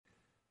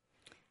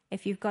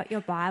If you've got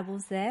your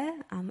Bibles there,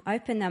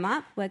 open them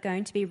up. We're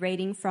going to be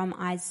reading from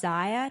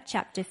Isaiah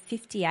chapter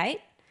 58,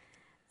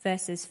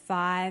 verses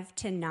 5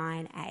 to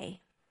 9a.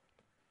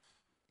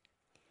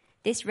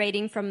 This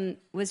reading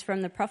was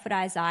from the prophet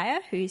Isaiah,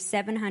 who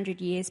 700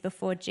 years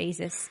before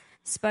Jesus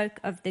spoke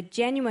of the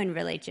genuine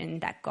religion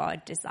that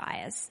God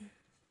desires.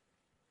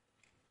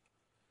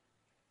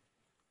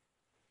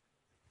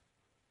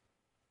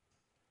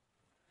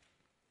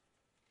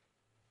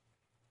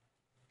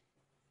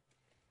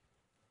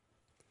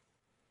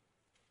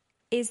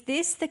 Is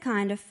this the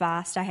kind of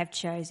fast I have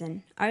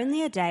chosen,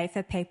 only a day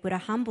for people to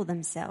humble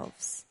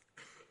themselves?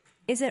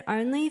 Is it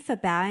only for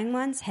bowing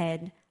one's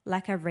head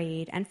like a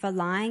reed and for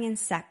lying in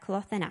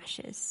sackcloth and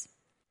ashes?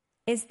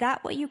 Is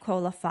that what you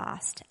call a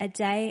fast, a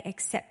day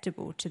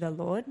acceptable to the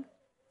Lord?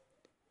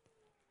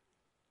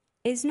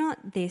 Is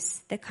not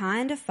this the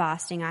kind of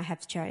fasting I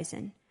have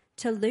chosen,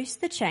 to loose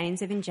the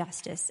chains of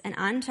injustice and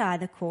untie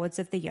the cords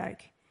of the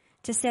yoke,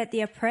 to set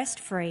the oppressed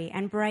free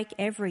and break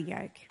every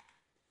yoke?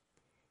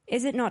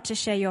 Is it not to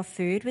share your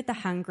food with the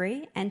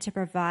hungry and to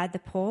provide the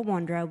poor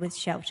wanderer with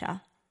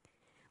shelter?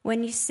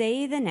 When you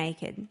see the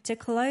naked, to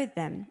clothe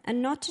them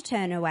and not to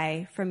turn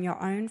away from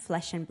your own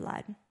flesh and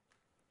blood.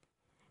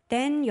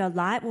 Then your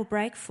light will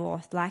break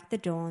forth like the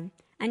dawn,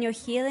 and your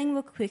healing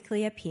will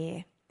quickly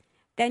appear.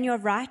 Then your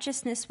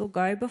righteousness will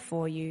go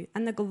before you,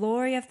 and the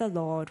glory of the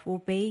Lord will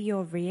be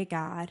your rear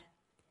guard.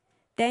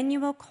 Then you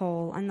will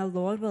call, and the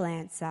Lord will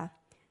answer.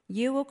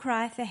 You will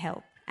cry for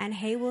help, and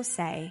he will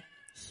say,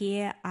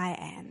 Here I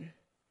am.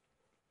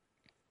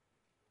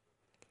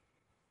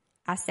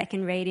 Our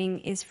second reading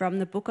is from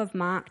the book of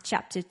Mark,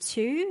 chapter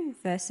 2,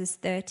 verses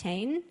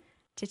 13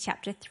 to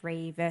chapter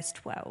 3, verse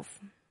 12.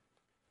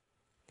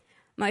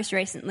 Most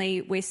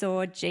recently, we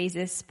saw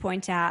Jesus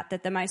point out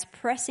that the most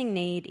pressing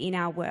need in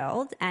our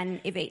world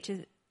and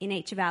in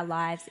each of our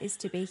lives is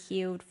to be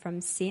healed from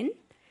sin,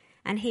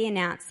 and he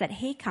announced that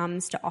he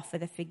comes to offer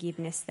the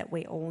forgiveness that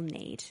we all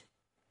need.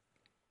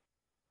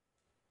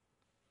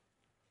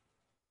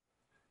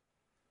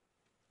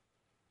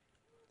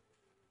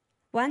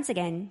 Once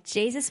again,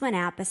 Jesus went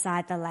out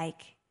beside the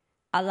lake.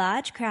 A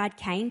large crowd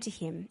came to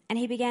him, and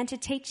he began to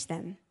teach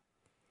them.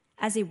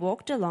 As he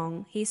walked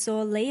along, he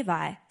saw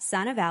Levi,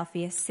 son of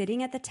Alphaeus,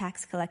 sitting at the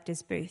tax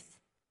collector's booth.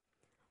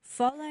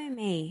 Follow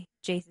me,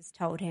 Jesus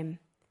told him,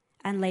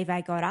 and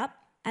Levi got up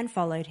and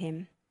followed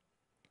him.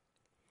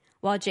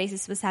 While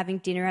Jesus was having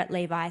dinner at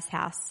Levi's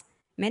house,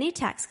 many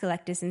tax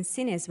collectors and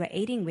sinners were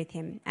eating with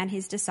him and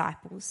his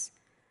disciples,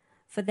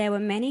 for there were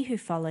many who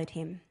followed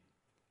him.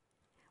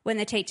 When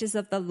the teachers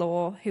of the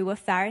law, who were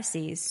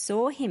Pharisees,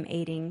 saw him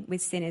eating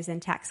with sinners and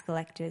tax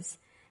collectors,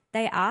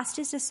 they asked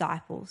his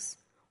disciples,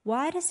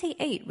 Why does he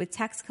eat with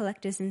tax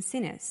collectors and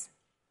sinners?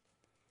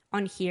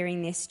 On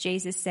hearing this,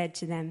 Jesus said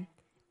to them,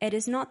 It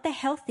is not the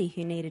healthy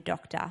who need a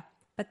doctor,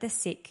 but the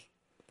sick.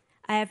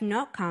 I have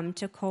not come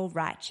to call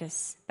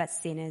righteous, but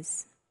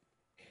sinners.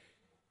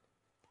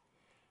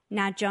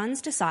 Now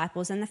John's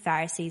disciples and the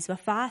Pharisees were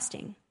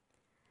fasting.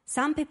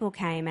 Some people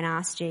came and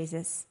asked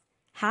Jesus,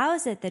 How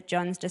is it that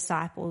John's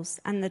disciples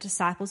and the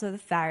disciples of the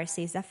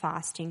Pharisees are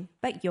fasting,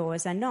 but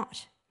yours are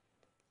not?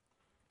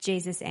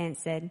 Jesus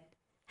answered,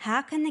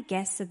 How can the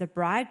guests of the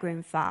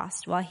bridegroom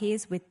fast while he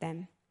is with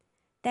them?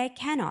 They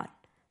cannot,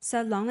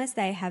 so long as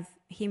they have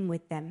him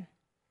with them.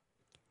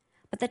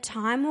 But the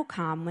time will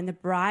come when the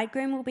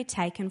bridegroom will be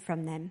taken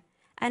from them,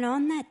 and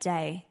on that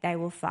day they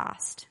will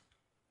fast.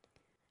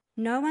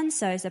 No one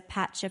sews a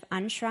patch of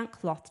unshrunk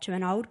cloth to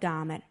an old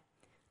garment.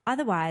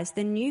 Otherwise,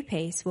 the new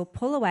piece will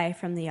pull away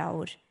from the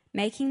old,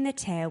 making the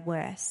tear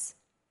worse.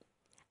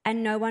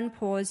 And no one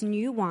pours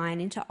new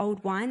wine into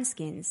old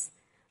wineskins.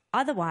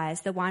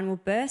 Otherwise, the wine will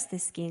burst the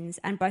skins,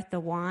 and both the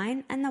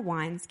wine and the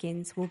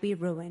wineskins will be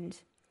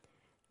ruined.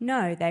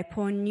 No, they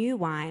pour new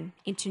wine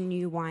into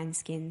new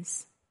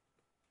wineskins.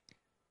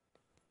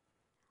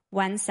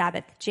 One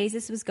Sabbath,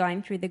 Jesus was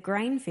going through the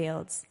grain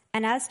fields,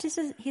 and as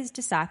his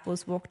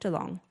disciples walked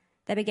along,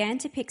 they began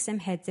to pick some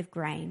heads of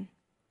grain.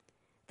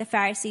 The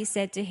Pharisees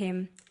said to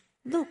him,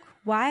 Look,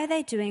 why are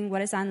they doing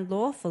what is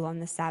unlawful on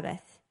the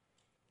Sabbath?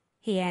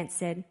 He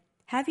answered,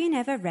 Have you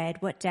never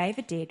read what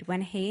David did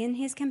when he and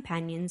his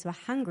companions were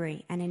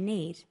hungry and in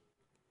need?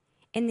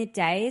 In the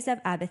days of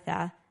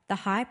Abiathar, the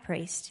high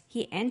priest,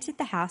 he entered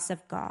the house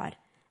of God,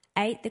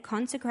 ate the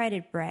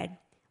consecrated bread,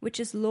 which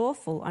is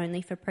lawful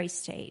only for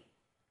priests to eat.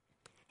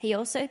 He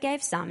also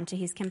gave some to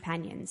his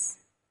companions.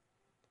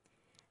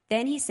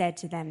 Then he said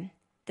to them,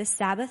 The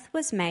Sabbath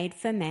was made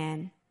for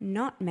man,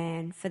 not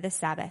man for the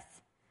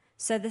Sabbath.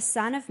 So the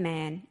Son of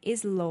Man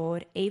is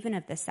Lord even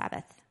of the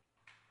Sabbath.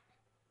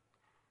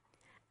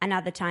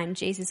 Another time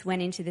Jesus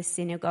went into the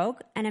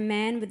synagogue, and a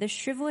man with a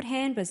shriveled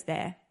hand was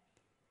there.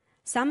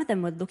 Some of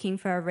them were looking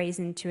for a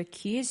reason to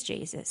accuse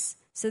Jesus,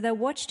 so they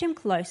watched him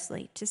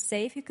closely to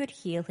see if he could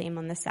heal him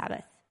on the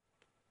Sabbath.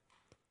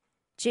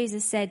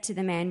 Jesus said to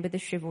the man with the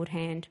shriveled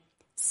hand,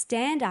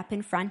 Stand up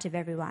in front of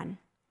everyone.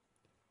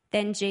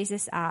 Then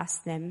Jesus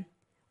asked them,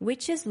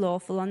 Which is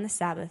lawful on the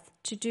Sabbath,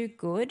 to do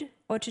good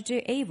or to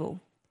do evil,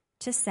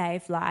 to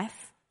save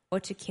life or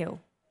to kill?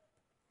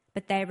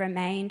 but they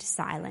remained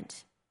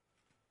silent.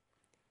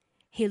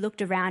 He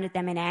looked around at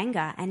them in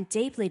anger and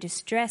deeply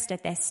distressed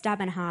at their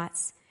stubborn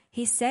hearts.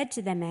 He said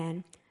to the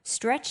man,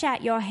 "Stretch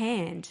out your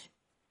hand."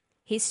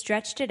 He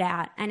stretched it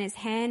out, and his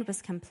hand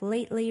was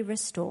completely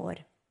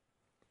restored.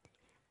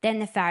 Then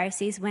the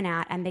Pharisees went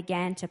out and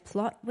began to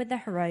plot with the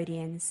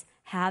Herodians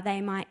how they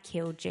might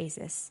kill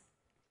Jesus.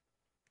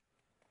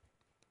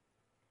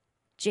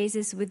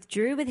 Jesus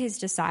withdrew with his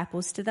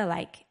disciples to the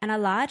lake, and a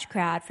large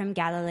crowd from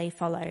Galilee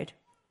followed.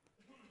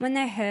 When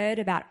they heard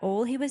about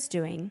all he was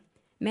doing,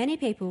 many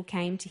people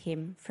came to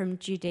him from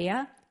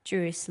Judea,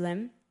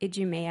 Jerusalem,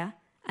 Idumea,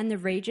 and the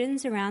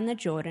regions around the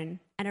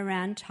Jordan and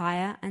around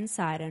Tyre and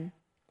Sidon.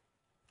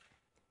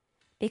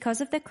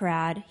 Because of the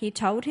crowd, he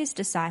told his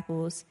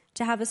disciples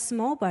to have a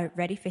small boat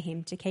ready for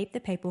him to keep the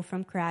people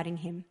from crowding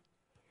him.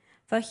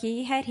 For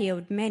he had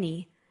healed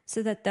many,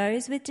 so that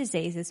those with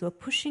diseases were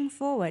pushing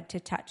forward to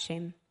touch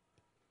him.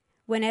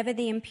 Whenever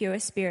the impure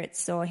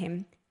spirits saw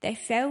him, they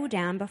fell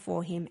down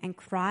before him and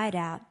cried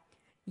out,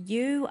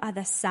 "You are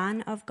the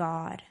Son of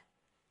God."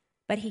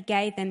 But he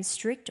gave them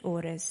strict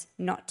orders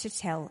not to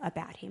tell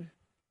about him.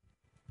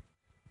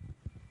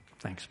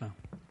 Thanks, Mel.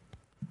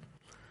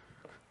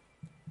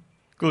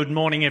 Good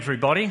morning,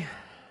 everybody.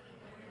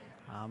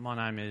 My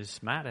name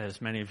is Matt,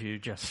 as many of you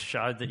just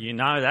showed that you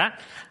know that.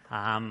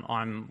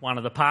 I'm one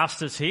of the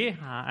pastors here,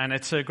 and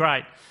it's a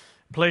great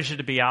pleasure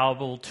to be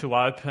able to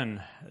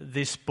open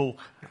this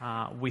book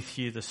with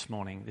you this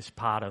morning, this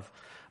part of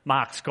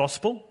Mark's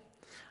Gospel.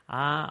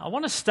 I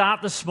want to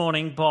start this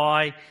morning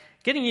by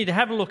getting you to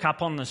have a look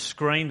up on the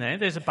screen there.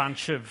 There's a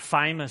bunch of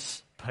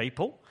famous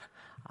people.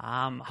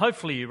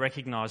 Hopefully you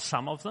recognise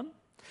some of them.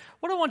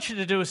 What I want you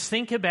to do is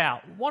think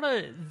about, what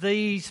are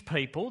these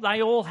people?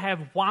 They all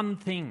have one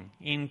thing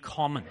in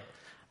common.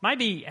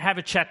 Maybe have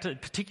a chat to,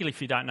 particularly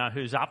if you don't know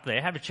who's up there,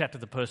 have a chat to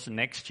the person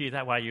next to you.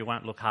 That way you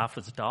won't look half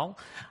as dull.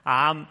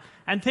 And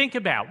think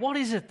about, what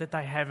is it that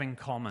they have in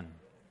common?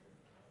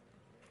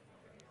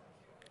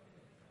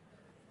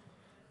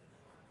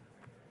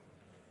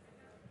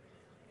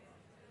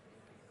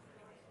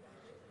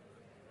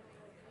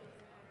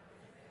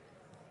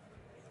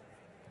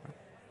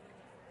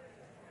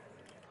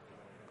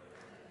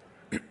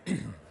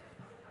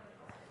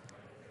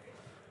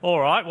 All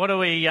right, what do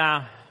we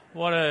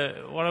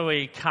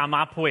come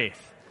up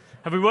with?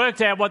 Have we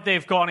worked out what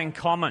they've got in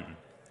common?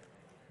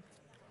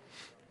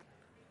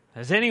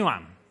 Has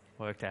anyone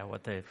worked out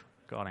what they've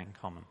got in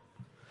common?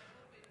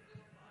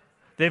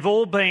 They've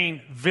all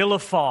been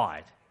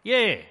vilified.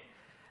 Yeah,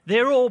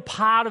 they're all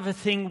part of a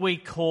thing we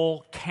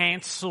call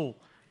cancel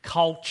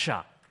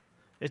culture.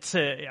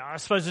 I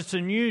suppose it's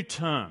a new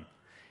term.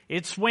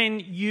 It's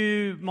when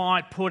you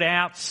might put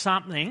out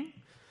something.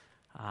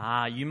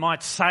 You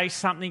might say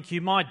something, you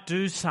might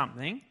do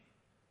something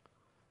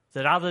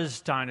that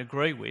others don't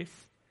agree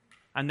with,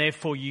 and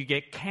therefore you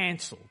get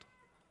cancelled.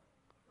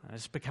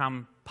 It's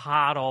become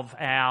part of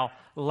our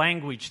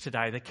language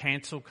today, the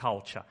cancel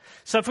culture.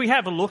 So if we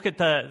have a look at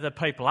the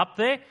people up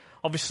there,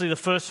 obviously the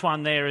first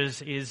one there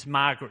is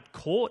Margaret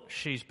Court.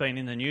 She's been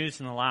in the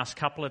news in the last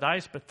couple of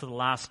days, but for the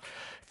last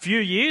few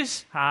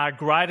years, a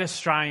great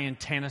Australian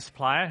tennis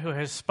player who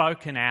has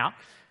spoken out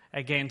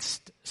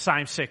against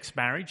same-sex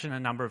marriage and a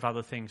number of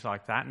other things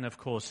like that. And of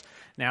course,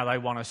 now they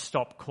want to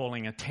stop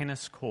calling a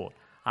tennis court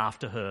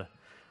after her.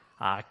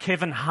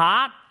 Kevin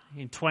Hart,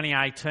 in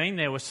 2018,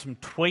 there were some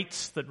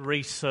tweets that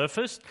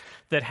resurfaced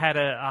that had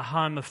a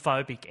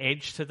homophobic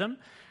edge to them,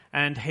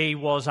 and he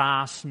was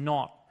asked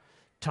not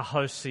to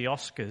host the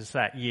Oscars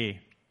that year.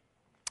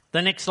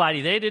 The next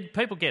lady there, did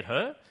people get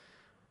her?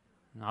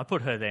 No, I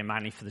put her there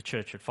mainly for the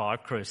Church at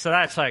Five cruise, so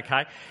that's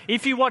okay.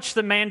 If you watch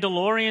the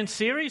Mandalorian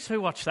series,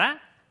 who watched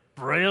that?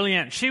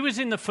 Brilliant. She was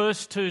in the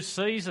first 2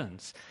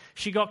 seasons.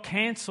 She got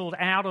cancelled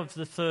out of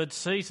the 3rd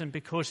season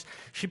because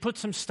she put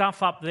some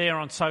stuff up there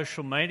on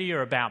social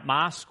media about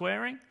mask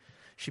wearing.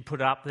 She put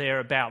up there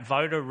about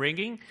voter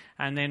rigging,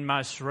 and then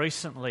most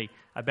recently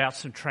about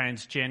some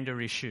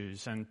transgender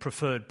issues and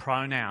preferred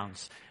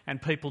pronouns,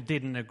 and people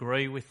didn't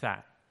agree with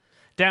that.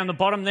 Down the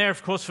bottom there,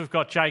 of course, we've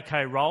got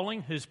J.K.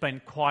 Rowling, who's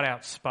been quite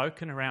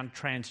outspoken around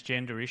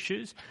transgender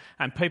issues,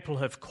 and people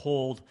have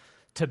called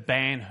to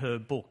ban her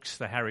books,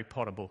 the Harry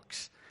Potter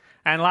books.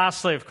 And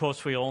lastly, of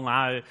course, we all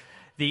know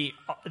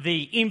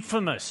the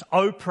infamous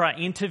Oprah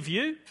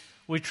interview,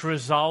 which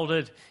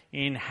resulted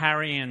in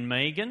Harry and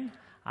Meghan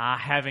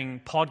having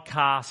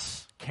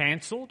podcasts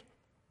cancelled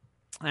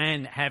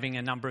and having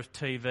a number of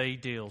TV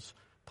deals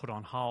put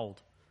on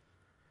hold.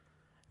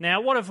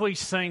 Now, what have we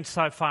seen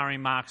so far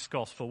in Mark's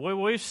Gospel? Well,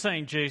 we've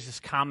seen Jesus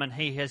come and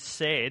he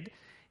said,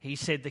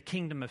 the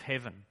kingdom of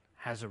heaven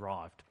has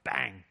arrived.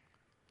 Bang.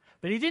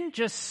 But he didn't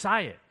just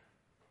say it.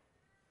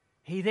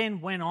 He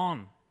then went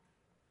on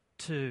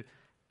to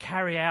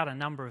carry out a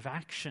number of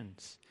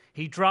actions.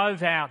 He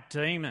drove out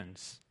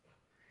demons.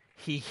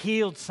 He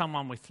healed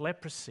someone with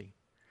leprosy.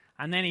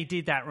 And then he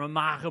did that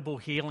remarkable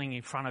healing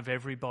in front of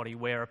everybody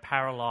where a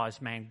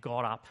paralysed man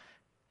got up,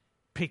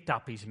 picked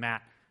up his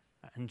mat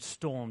and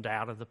stormed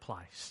out of the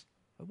place.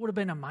 It would have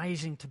been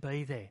amazing to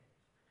be there.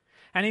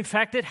 And in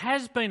fact, it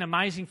has been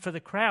amazing for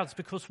the crowds,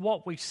 because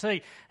what we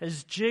see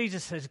is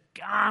Jesus has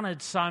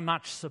garnered so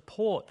much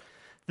support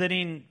that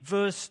in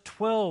verse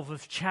 12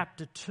 of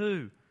chapter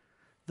 2,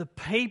 the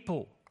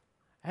people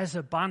as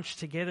a bunch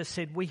together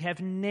said, "We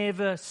have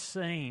never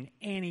seen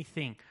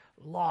anything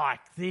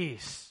like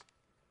this."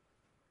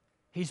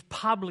 His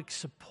public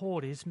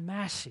support is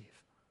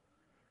massive.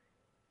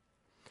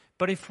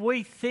 But if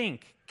we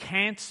think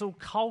cancel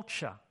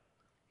culture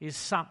is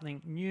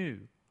something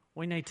new,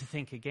 we need to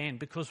think again,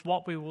 because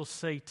what we will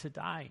see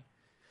today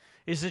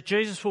is that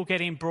Jesus will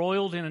get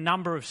embroiled in a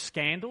number of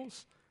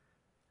scandals,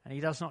 and he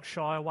does not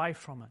shy away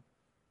from it.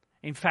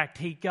 In fact,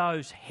 he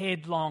goes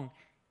headlong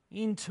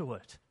into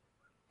it.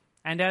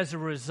 And as a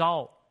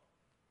result,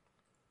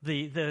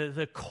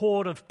 the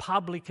court of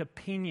public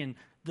opinion,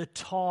 the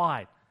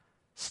tide,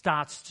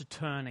 starts to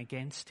turn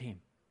against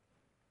him.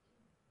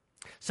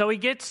 So he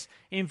gets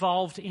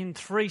involved in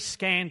 3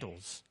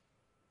 scandals.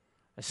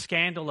 A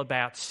scandal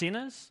about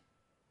sinners,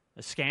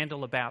 a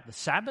scandal about the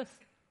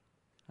Sabbath,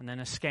 and then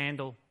a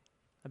scandal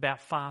about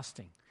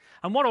fasting.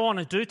 And what I want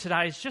to do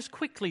today is just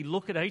quickly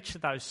look at each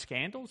of those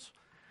scandals.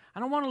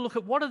 And I want to look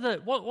at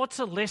what's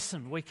a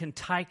lesson we can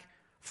take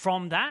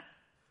from that.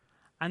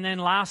 And then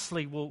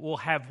lastly, we'll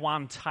have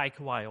one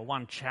takeaway or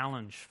one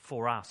challenge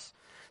for us.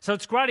 So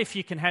it's great if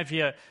you can have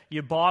your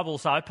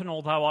Bibles open,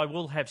 although I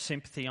will have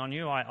sympathy on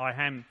you. I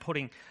am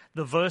putting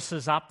the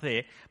verses up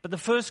there. But the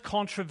first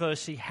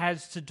controversy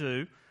has to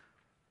do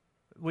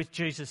with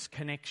Jesus'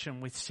 connection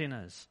with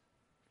sinners.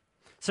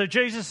 So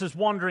Jesus is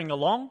wandering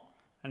along,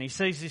 and he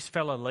sees this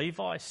fellow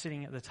Levi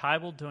sitting at the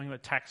table doing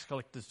what tax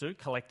collectors do,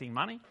 collecting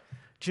money.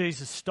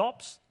 Jesus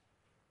stops,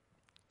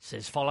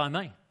 says, "Follow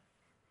me."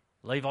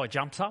 Levi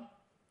jumps up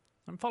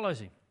and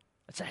follows him.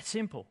 It's that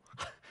simple.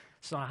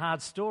 It's not a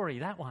hard story,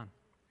 that one.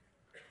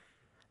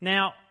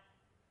 Now,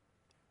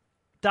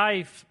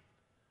 Dave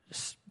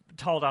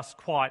told us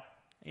quite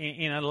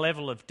in a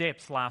level of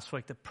depth last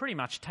week that pretty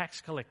much tax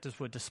collectors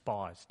were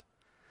despised.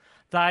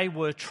 They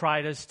were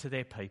traitors to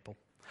their people.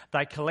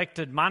 They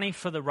collected money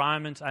for the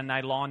Romans and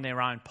they lined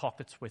their own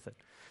pockets with it.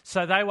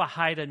 So they were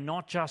hated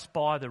not just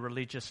by the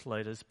religious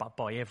leaders, but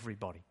by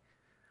everybody.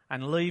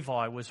 And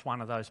Levi was one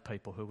of those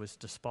people who was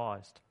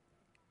despised.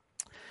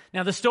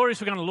 Now, the stories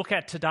we're going to look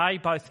at today,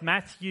 both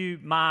Matthew,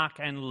 Mark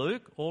and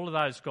Luke, all of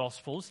those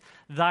Gospels,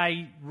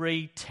 they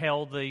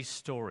retell these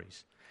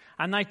stories.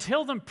 And they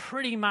tell them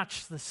pretty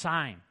much the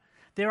same.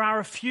 There are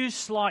a few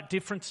slight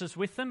differences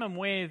with them, and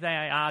where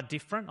they are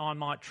different, I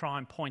might try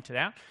and point it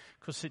out,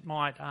 because it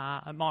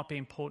might be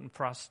important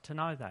for us to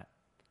know that.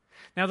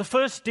 Now, the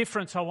first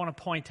difference I want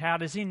to point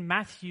out is in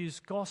Matthew's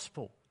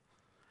Gospel.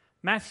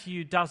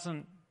 Matthew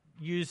doesn't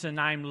use the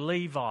name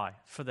Levi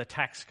for the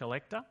tax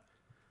collector.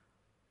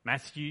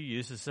 Matthew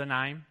uses the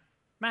name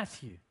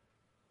Matthew.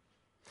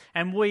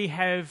 And we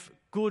have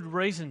good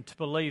reason to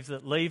believe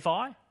that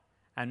Levi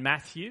and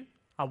Matthew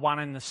are one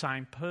and the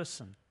same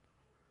person.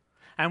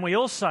 And we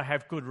also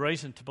have good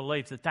reason to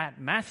believe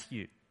that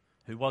Matthew,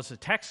 who was a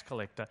tax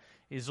collector,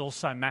 is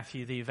also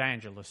Matthew the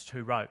evangelist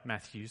who wrote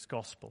Matthew's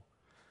Gospel.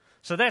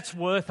 So that's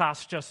worth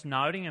us just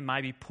noting and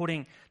maybe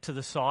putting to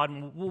the side,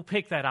 and we'll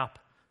pick that up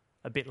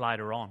a bit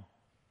later on.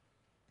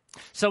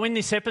 So in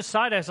this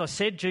episode, as I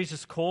said,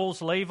 Jesus calls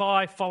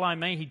Levi, "Follow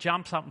me." He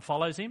jumps up and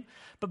follows him.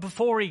 But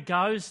before he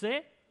goes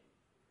there,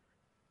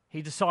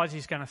 he decides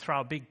he's going to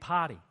throw a big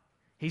party.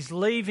 He's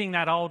leaving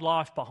that old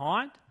life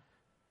behind,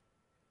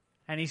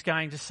 and he's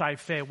going to say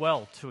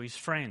farewell to his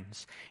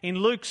friends. In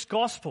Luke's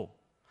Gospel,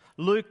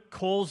 Luke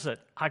calls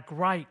it a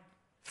great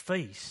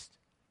feast.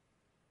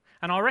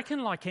 And I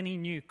reckon, like any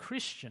new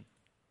Christian,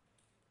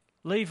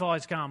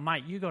 Levi's going,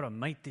 "Mate, you've got to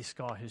meet this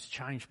guy who's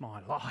changed my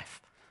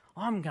life.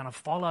 I'm going to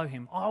follow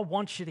him. I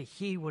want you to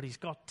hear what he's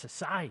got to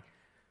say."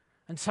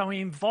 And so he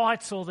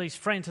invites all these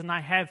friends and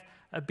they have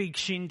a big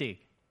shindig.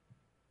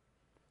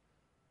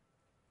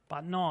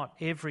 But not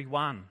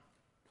everyone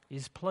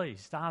is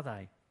pleased, are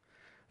they?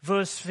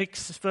 Verse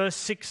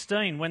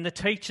 16, when the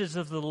teachers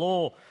of the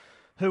law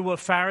who were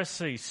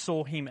Pharisees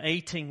saw him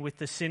eating with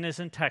the sinners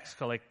and tax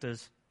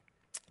collectors,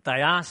 they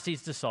asked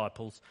his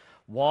disciples,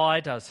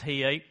 "Why does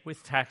he eat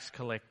with tax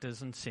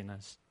collectors and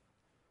sinners?"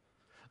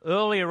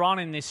 Earlier on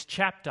in this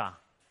chapter,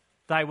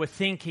 they were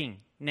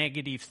thinking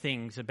negative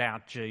things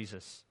about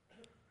Jesus.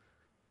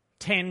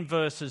 10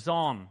 verses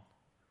on,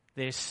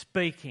 they're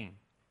speaking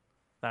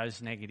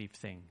those negative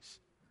things.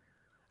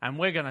 And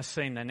we're going to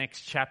see in the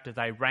next chapter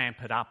they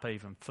ramp it up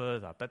even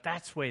further. But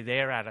that's where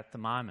they're at the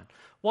moment.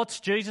 What's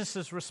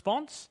Jesus'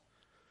 response?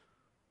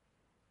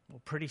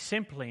 Well, pretty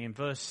simply, in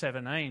verse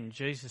 17,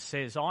 Jesus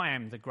says, "I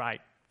am the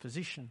great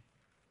physician.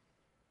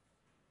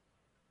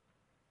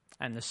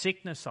 And the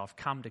sickness I've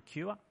come to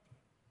cure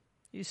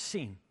is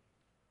sin."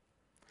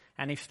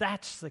 And if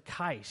that's the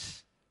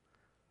case,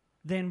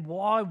 then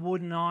why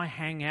wouldn't I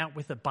hang out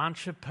with a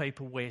bunch of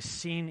people where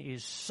sin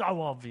is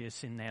so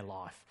obvious in their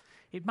life?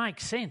 It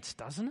makes sense,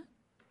 doesn't it?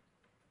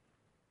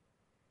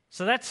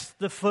 So that's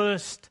the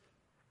first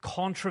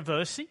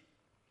controversy.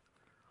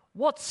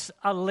 What's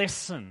a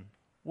lesson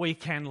we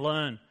can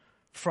learn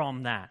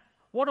from that?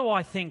 What do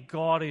I think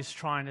God is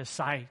trying to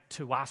say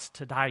to us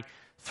today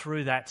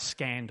through that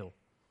scandal?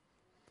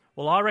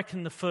 Well, I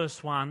reckon the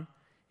first one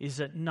is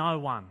that no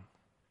one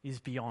is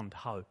beyond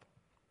hope.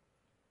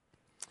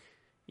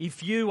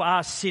 If you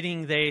are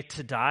sitting there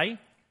today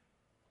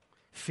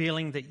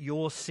feeling that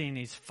your sin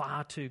is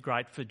far too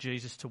great for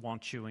Jesus to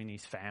want you in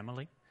his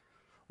family,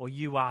 or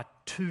you are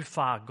too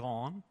far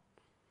gone,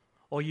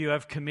 or you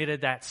have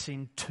committed that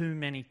sin too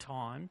many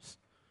times,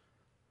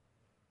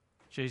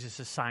 Jesus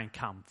is saying,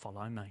 come,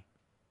 follow me.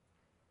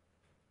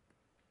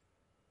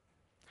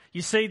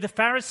 You see, the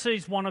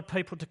Pharisees wanted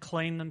people to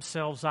clean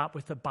themselves up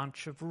with a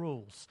bunch of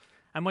rules.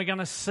 And we're going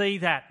to see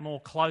that more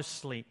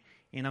closely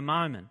in a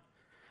moment.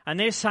 And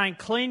they're saying,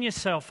 clean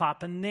yourself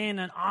up, and then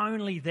and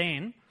only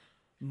then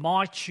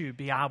might you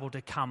be able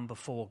to come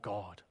before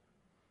God.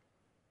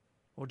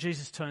 Well,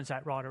 Jesus turns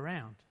that right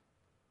around.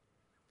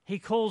 He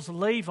calls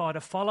Levi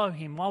to follow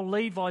him while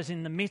Levi's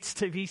in the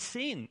midst of his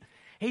sin.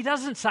 He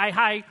doesn't say,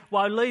 hey,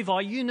 well,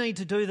 Levi, you need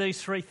to do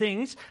these 3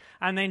 things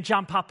and then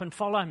jump up and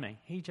follow me.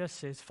 He just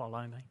says,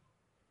 follow me.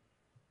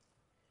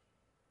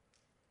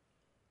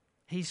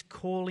 He's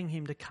calling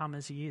him to come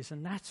as he is,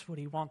 and that's what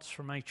he wants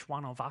from each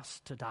one of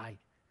us today.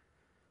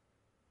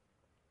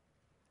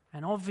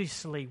 And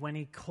obviously, when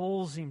he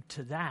calls him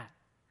to that,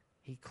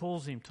 he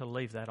calls him to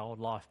leave that old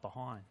life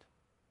behind.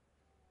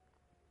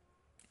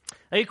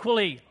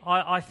 Equally,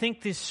 I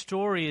think this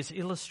story is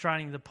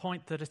illustrating the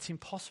point that it's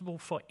impossible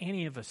for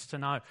any of us to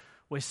know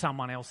where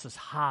someone else's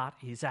heart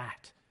is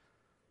at.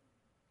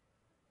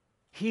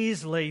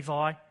 Here's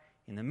Levi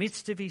in the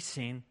midst of his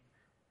sin,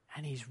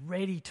 and he's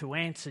ready to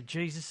answer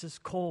Jesus'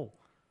 call.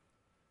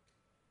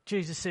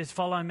 Jesus says,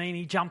 follow me, and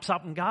he jumps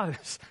up and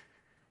goes.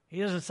 He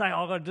doesn't say,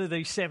 I've got to do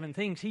these 7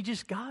 things. He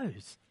just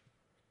goes.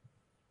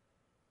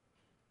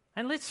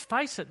 And let's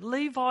face it,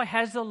 Levi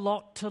has a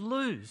lot to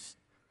lose.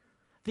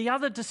 The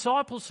other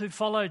disciples who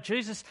followed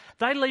Jesus,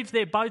 they leave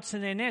their boats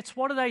and their nets.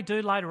 What do they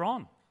do later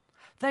on?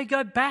 They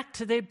go back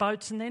to their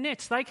boats and their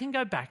nets. They can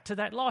go back to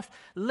that life.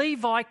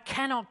 Levi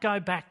cannot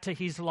go back to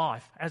his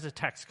life as a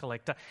tax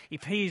collector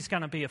if he is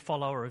going to be a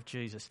follower of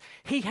Jesus.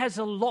 He has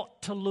a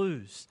lot to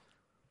lose.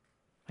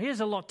 He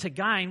has a lot to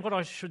gain. What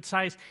I should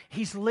say is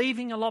he's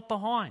leaving a lot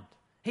behind.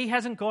 He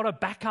hasn't got a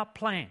backup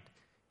plan.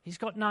 He's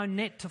got no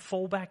net to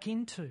fall back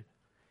into.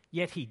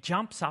 Yet he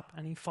jumps up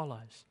and he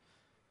follows.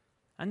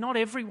 And not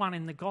everyone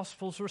in the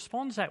Gospels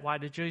responds that way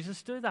to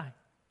Jesus, do they?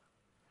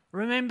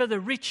 Remember the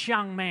rich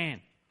young man.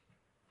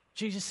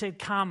 Jesus said,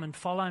 come and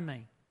follow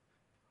me.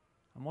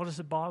 And what does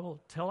the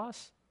Bible tell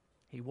us?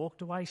 He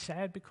walked away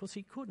sad because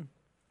he couldn't.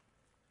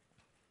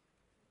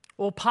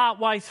 Or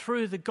partway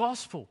through the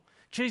Gospel,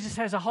 Jesus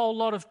has a whole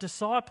lot of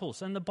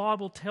disciples, and the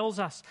Bible tells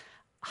us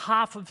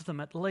half of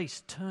them at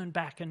least turned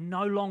back and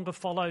no longer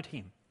followed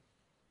him.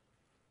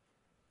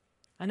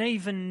 And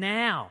even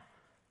now,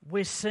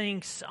 we're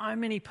seeing so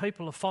many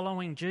people are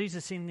following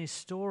Jesus in this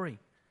story.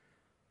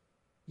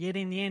 Yet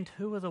in the end,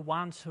 who are the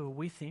ones who are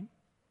with him?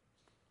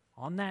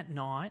 On that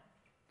night,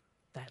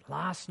 that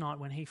last night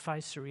when he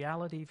faced the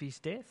reality of his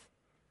death,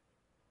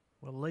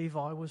 well,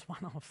 Levi was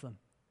one of them.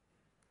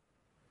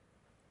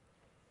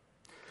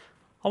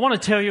 I want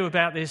to tell you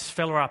about this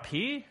fella up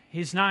here.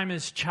 His name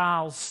is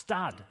Charles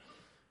Studd.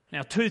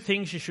 Now, 2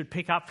 things you should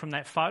pick up from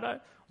that photo.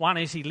 One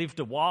is he lived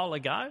a while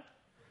ago.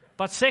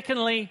 But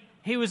secondly,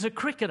 he was a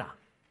cricketer.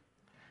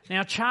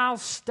 Now,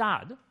 Charles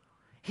Studd,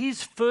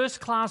 his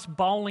first-class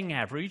bowling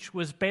average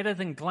was better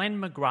than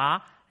Glenn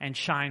McGrath and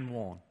Shane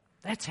Warne.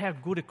 That's how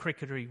good a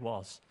cricketer he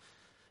was.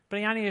 But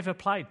he only ever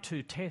played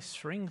 2 tests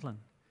for England.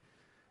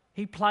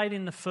 He played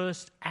in the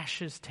first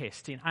Ashes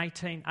test in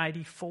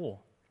 1884.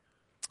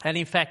 And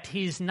in fact,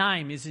 his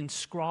name is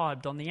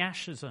inscribed on the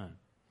Ashes urn.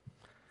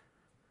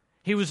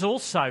 He was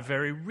also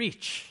very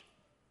rich.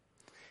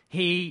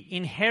 He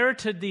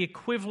inherited the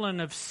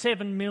equivalent of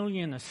 7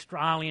 million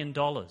Australian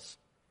dollars.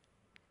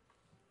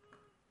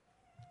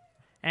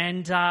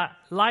 And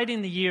late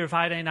in the year of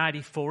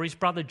 1884, his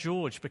brother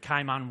George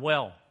became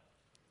unwell.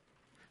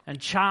 And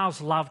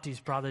Charles loved his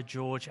brother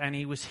George, and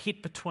he was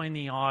hit between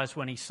the eyes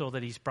when he saw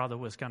that his brother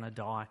was going to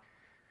die.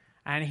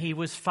 And he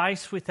was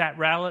faced with that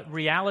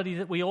reality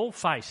that we all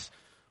face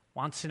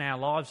once in our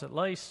lives at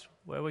least,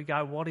 where we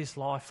go, what is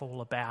life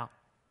all about?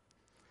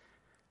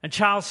 And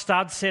Charles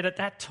Studd said, at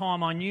that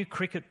time I knew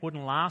cricket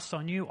wouldn't last,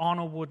 I knew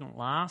honour wouldn't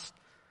last,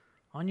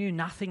 I knew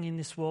nothing in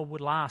this world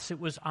would last. It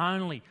was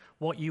only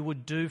what you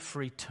would do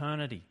for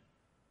eternity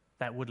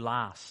that would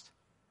last.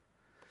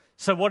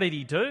 So what did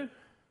he do?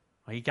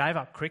 Well, he gave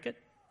up cricket.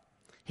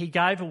 He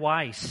gave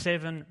away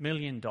 $7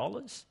 million.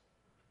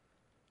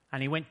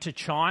 And he went to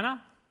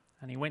China,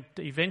 and he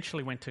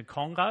eventually went to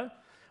Congo,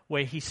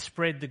 where he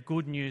spread the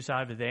good news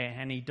over there,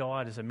 and he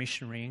died as a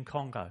missionary in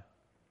Congo.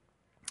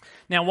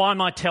 Now, why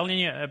am I telling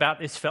you about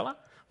this fella?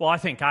 Well, I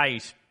think A,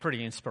 he's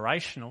pretty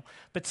inspirational,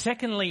 but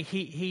secondly,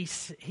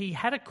 he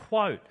had a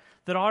quote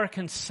that I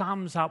reckon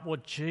sums up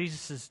what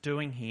Jesus is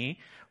doing here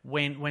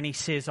when he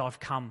says, I've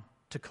come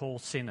to call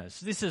sinners.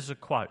 This is a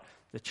quote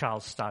that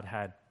Charles Studd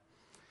had.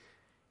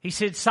 He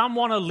said, some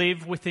want to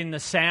live within the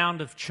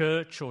sound of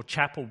church or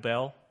chapel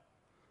bell.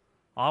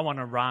 I want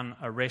to run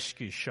a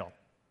rescue shop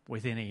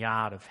within a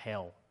yard of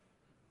hell.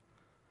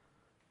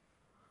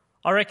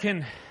 I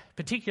reckon,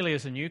 particularly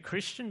as a new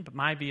Christian, but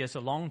maybe as a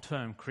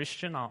long-term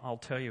Christian, I'll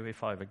tell you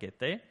if I ever get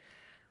there,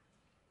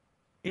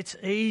 it's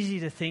easy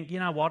to think, you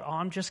know what,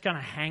 I'm just going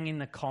to hang in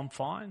the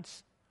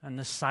confines and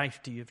the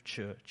safety of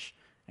church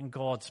and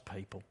God's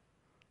people.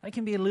 They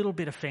can be a little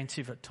bit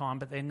offensive at times,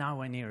 but they're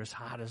nowhere near as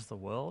hard as the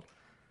world.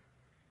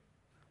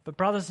 But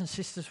brothers and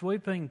sisters,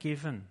 we've been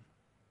given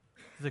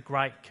the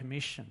Great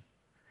Commission.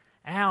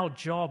 Our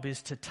job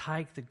is to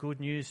take the good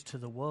news to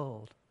the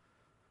world.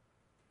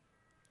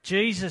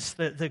 Jesus,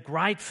 the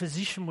great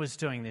physician, was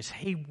doing this.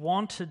 He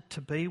wanted to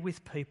be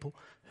with people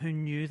who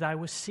knew they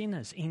were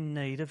sinners in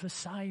need of a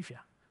saviour.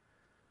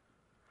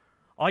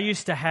 I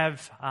used to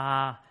have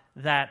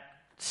that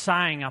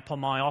saying up on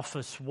my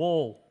office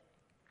wall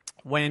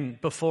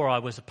before I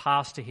was a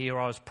pastor here,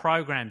 I was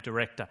program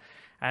director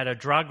at a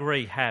drug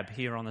rehab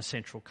here on the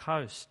Central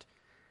Coast.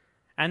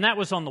 And that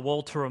was on the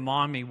wall to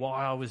remind me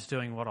why I was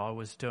doing what I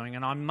was doing.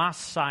 And I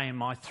must say, in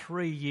my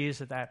 3 years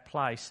at that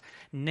place,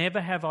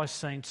 never have I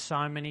seen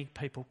so many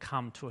people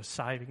come to a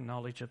saving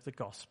knowledge of the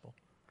gospel.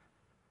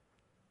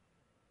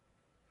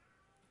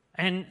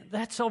 And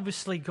that's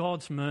obviously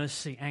God's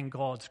mercy and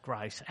God's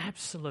grace,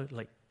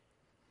 absolutely.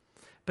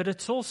 But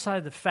it's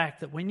also the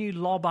fact that when you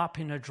lob up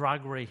in a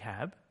drug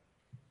rehab,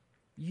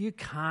 you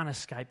can't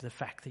escape the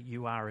fact that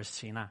you are a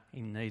sinner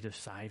in need of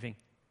saving.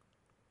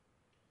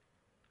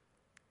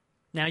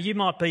 Now, you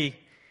might be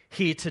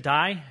here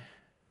today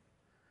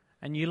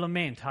and you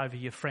lament over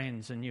your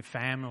friends and your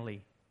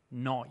family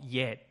not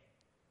yet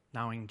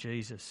knowing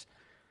Jesus.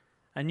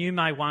 And you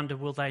may wonder,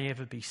 will they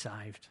ever be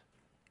saved?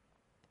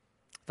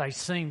 They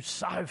seem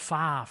so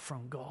far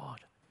from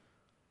God.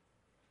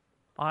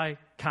 I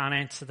can't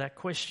answer that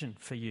question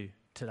for you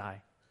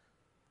today.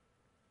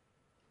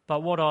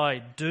 But what I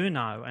do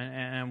know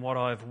and what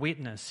I've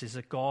witnessed is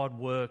that God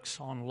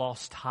works on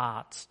lost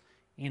hearts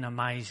in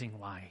amazing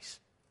ways.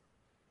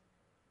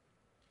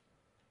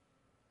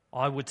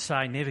 I would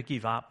say never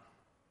give up.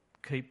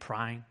 Keep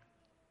praying.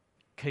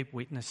 Keep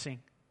witnessing.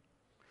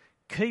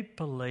 Keep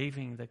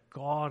believing that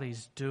God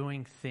is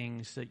doing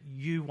things that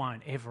you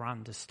won't ever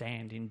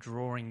understand in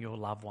drawing your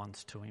loved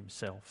ones to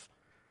himself.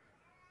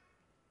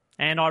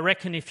 And I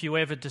reckon if you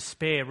ever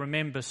despair,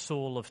 remember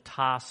Saul of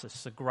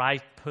Tarsus, the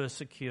great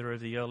persecutor of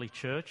the early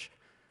church,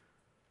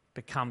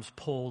 becomes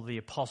Paul the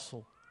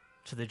apostle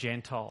to the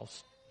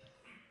Gentiles.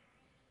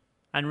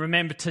 And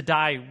remember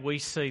today we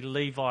see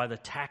Levi the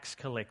tax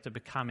collector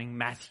becoming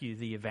Matthew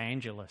the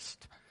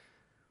evangelist.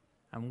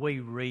 And we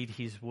read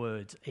his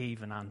words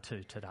even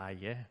unto today,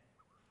 yeah?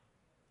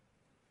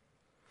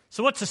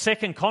 So what's the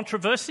second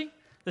controversy?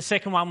 The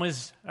second one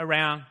was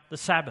around the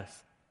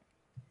Sabbath.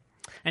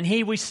 And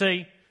here we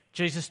see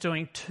Jesus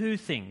doing two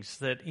things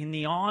that in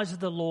the eyes of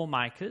the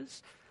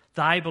lawmakers,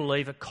 they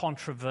believe it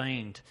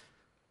contravened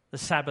the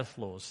Sabbath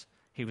laws.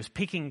 He was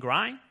picking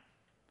grain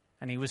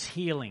and he was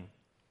healing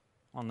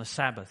on the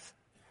Sabbath.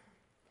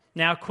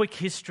 Now, a quick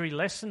history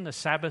lesson. The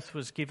Sabbath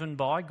was given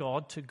by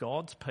God to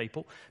God's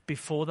people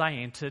before they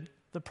entered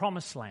the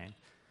Promised Land.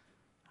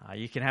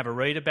 You can have a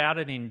read about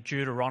it in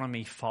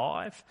Deuteronomy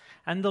 5.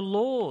 And the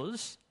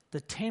laws,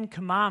 the 10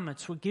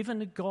 Commandments, were given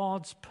to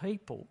God's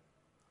people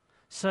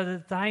so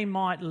that they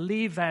might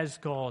live as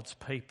God's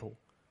people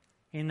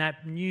in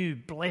that new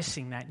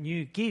blessing, that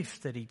new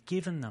gift that he'd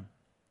given them.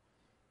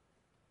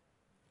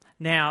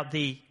 Now,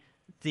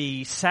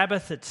 the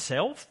Sabbath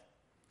itself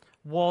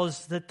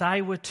was that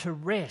they were to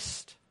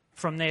rest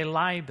from their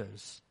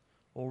labours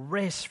or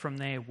rest from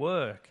their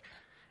work.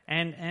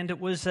 And it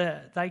was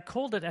they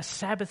called it a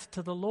Sabbath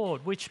to the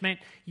Lord, which meant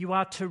you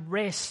are to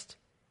rest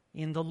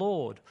in the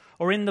Lord.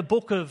 Or in the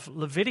book of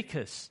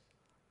Leviticus,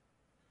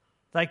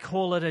 they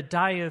call it a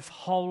day of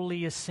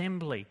holy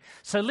assembly.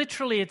 So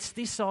literally it's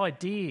this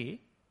idea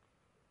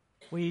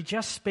where you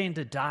just spend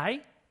a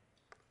day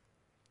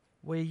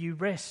where you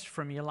rest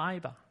from your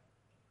labour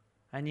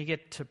and you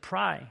get to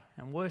pray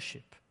and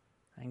worship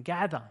and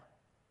gather.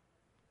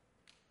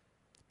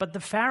 But the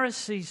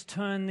Pharisees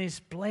turned this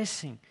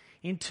blessing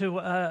into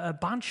a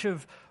bunch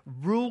of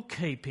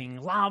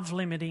rule-keeping,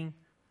 love-limiting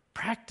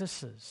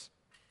practices.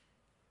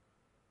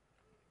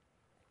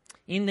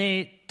 In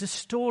their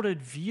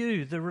distorted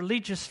view, the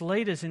religious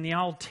leaders in the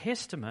Old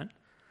Testament,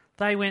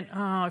 they went,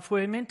 if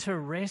we're meant to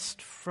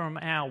rest from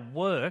our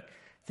work,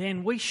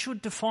 then we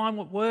should define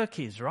what work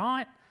is,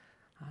 right?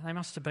 They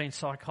must have been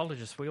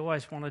psychologists. We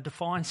always want to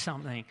define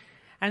something.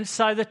 And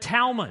so the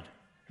Talmud,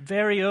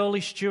 very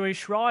early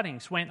Jewish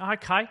writings, went,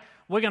 okay,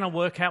 we're going to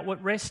work out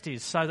what rest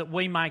is so that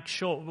we make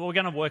sure, we're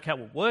going to work out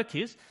what work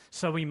is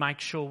so we make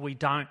sure we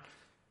don't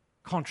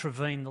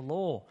contravene the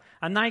law.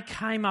 And they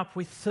came up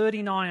with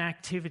 39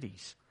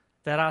 activities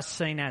that are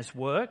seen as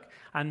work,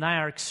 and they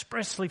are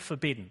expressly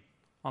forbidden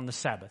on the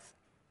Sabbath.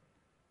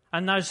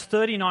 And those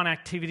 39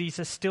 activities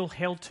are still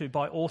held to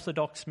by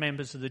Orthodox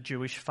members of the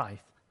Jewish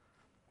faith.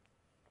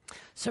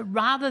 So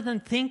rather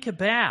than think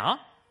about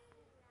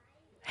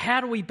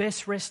how do we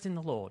best rest in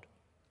the Lord,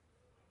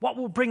 what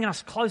will bring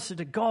us closer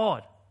to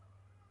God,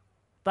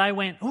 They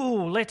went,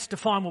 oh, let's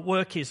define what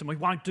work is and we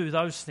won't do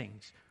those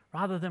things,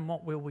 rather than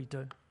what will we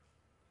do.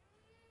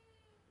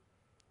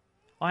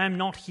 I am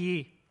not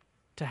here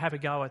to have a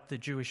go at the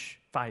Jewish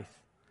faith.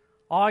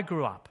 I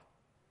grew up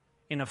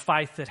in a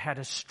faith that had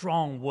a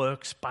strong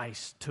works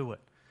base to it,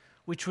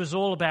 which was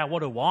all about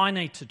what do I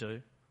need to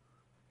do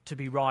to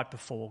be right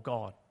before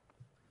God.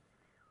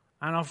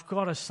 And I've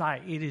got to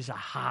say, it is a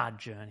hard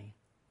journey,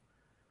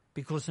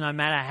 because no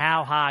matter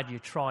how hard you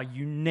try,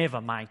 you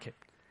never make it.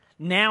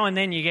 Now and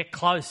then you get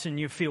close and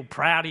you feel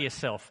proud of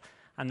yourself,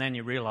 and then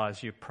you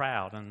realise you're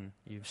proud and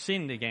you've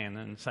sinned again,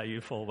 and so you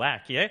fall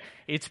back. Yeah,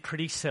 it's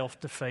pretty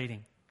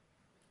self-defeating.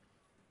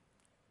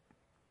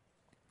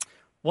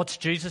 What's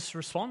Jesus'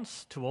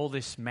 response to all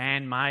this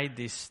man-made,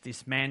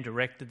 this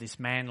man-directed, this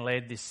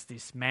man-led,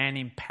 this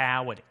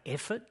man-empowered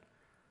effort?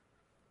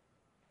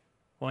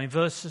 Well, in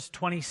verses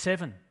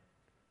 27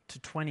 to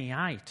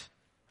 28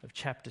 of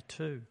chapter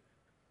 2,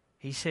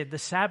 he said the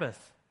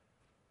Sabbath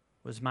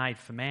was made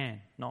for man,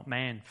 not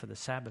man for the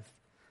Sabbath.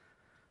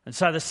 And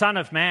so the Son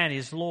of Man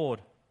is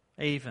Lord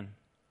even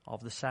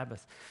of the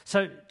Sabbath.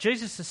 So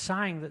Jesus is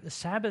saying that the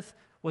Sabbath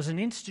was an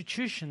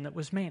institution that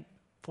was meant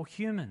for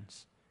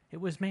humans. It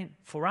was meant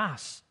for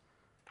us.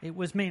 It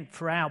was meant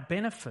for our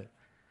benefit.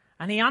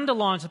 And he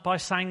underlines it by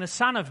saying the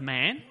Son of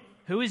Man,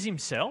 who is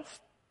himself,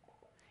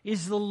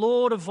 is the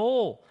Lord of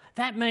all.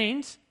 That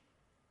means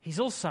he's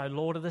also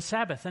Lord of the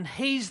Sabbath, and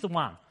he's the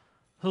one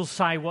who'll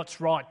say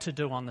what's right to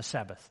do on the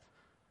Sabbath,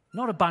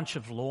 not a bunch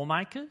of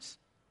lawmakers.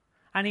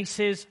 And he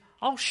says,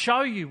 I'll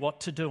show you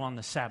what to do on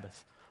the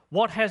Sabbath.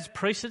 What has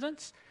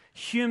precedence?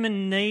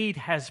 Human need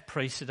has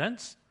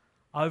precedence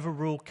over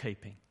rule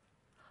keeping.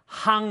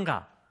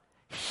 Hunger,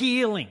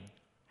 healing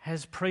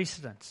has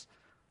precedence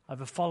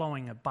over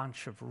following a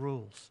bunch of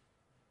rules.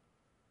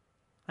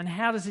 And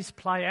how does this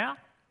play out?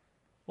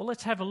 Well,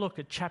 let's have a look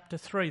at chapter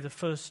 3, the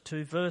first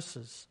 2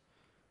 verses.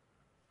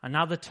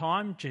 Another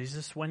time,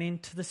 Jesus went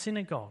into the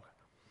synagogue,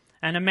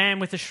 and a man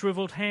with a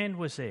shriveled hand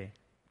was there.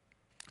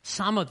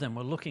 Some of them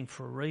were looking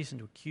for a reason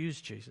to accuse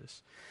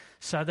Jesus,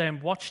 so they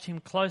watched him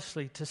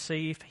closely to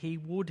see if he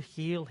would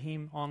heal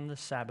him on the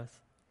Sabbath.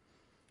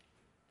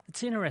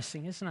 It's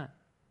interesting, isn't it?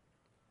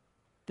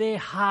 Their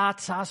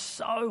hearts are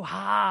so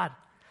hard.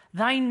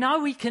 They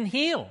know he can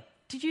heal.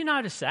 Did you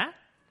notice that?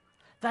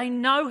 They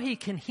know he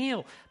can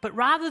heal. But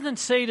rather than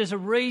see it as a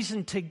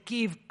reason to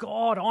give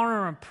God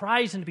honour and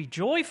praise and to be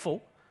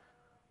joyful,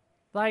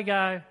 they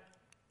go,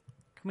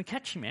 can we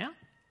catch him out?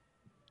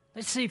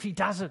 Let's see if he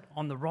does it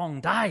on the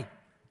wrong day.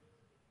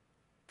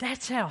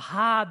 That's how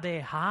hard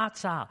their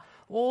hearts are.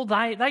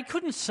 They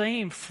couldn't see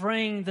him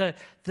freeing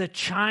the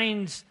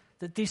chains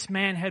that this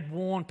man had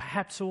worn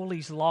perhaps all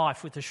his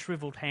life with a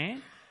shriveled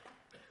hand.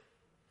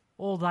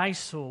 All they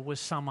saw was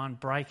someone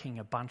breaking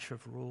a bunch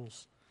of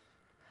rules.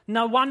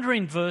 No wonder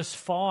in verse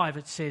 5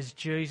 it says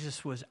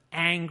Jesus was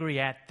angry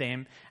at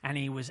them, and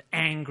he was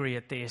angry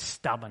at their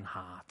stubborn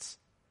hearts.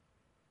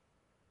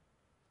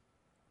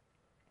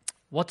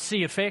 What's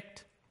the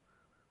effect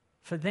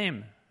for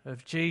them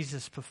of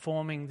Jesus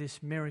performing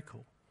this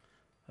miracle,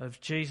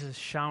 of Jesus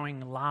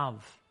showing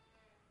love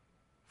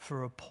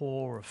for a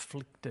poor,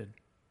 afflicted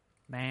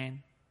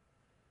man?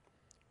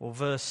 Well,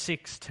 verse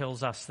 6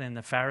 tells us then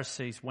the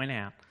Pharisees went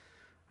out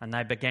and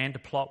they began to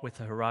plot with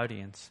the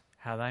Herodians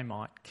how they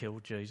might kill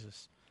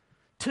Jesus.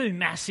 2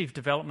 massive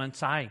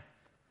developments, eh?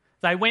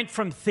 They went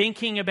from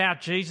thinking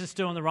about Jesus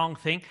doing the wrong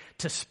thing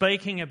to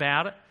speaking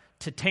about it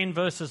to 10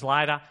 verses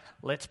later,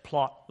 let's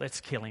plot,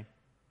 let's kill him.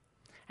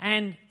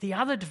 And the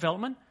other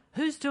development,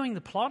 who's doing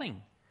the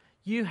plotting?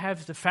 You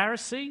have the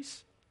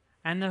Pharisees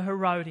and the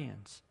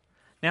Herodians.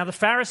 Now the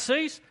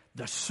Pharisees,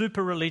 the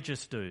super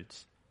religious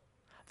dudes.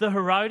 The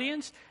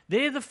Herodians,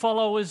 they're the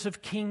followers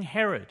of King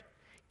Herod.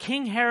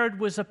 King Herod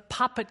was a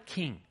puppet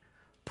king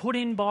put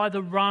in by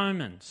the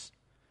Romans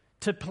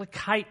to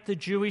placate the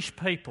Jewish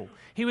people.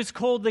 He was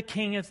called the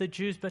king of the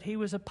Jews, but he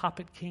was a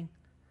puppet king.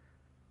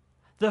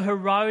 The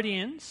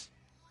Herodians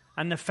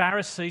and the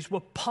Pharisees were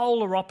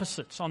polar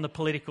opposites on the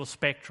political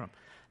spectrum.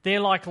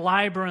 They're like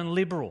Labor and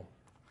Liberal.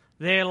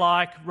 They're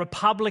like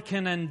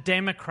Republican and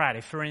Democrat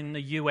if we're in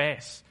the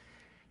US.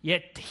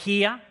 Yet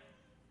here,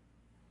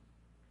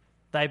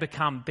 they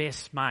become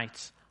best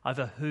mates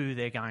over who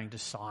they're going to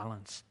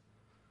silence.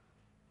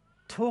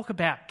 Talk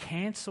about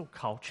cancel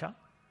culture.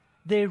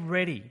 They're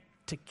ready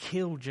to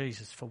kill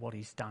Jesus for what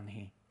he's done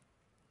here.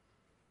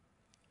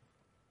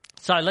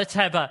 So let's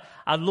have a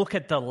look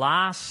at the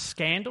last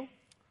scandal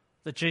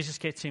that Jesus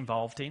gets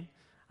involved in,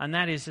 and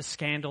that is a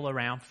scandal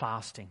around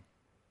fasting.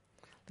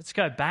 Let's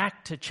go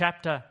back to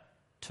chapter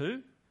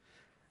 2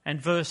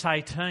 and verse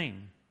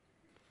 18.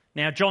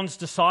 Now John's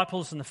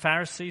disciples and the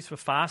Pharisees were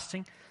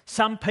fasting.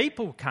 Some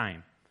people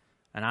came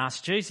and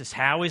asked Jesus,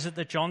 how is it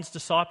that John's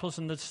disciples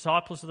and the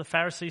disciples of the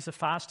Pharisees are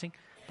fasting,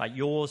 but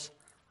yours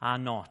are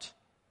not?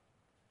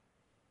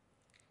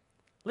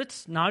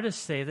 Let's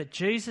notice there that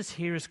Jesus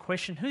here is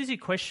questioned. Who's he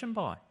questioned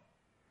by?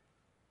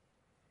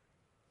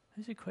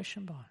 Who's he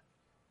questioned by?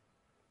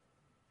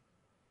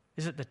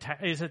 Is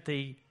it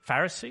the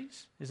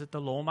Pharisees? Is it the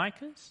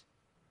lawmakers?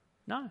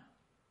 No.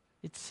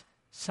 It's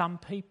some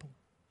people.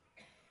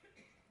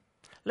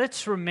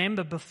 Let's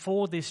remember,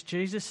 before this,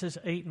 Jesus has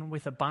eaten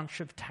with a bunch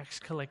of tax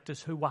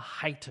collectors who were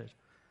hated.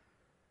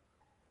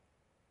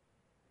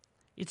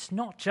 It's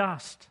not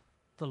just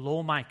the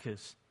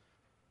lawmakers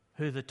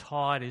who the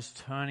tide is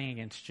turning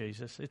against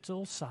Jesus. It's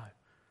also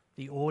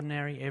the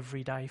ordinary,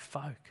 everyday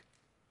folk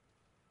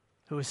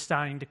who are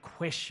starting to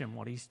question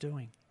what he's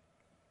doing.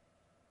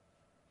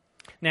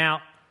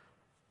 Now,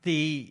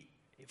 the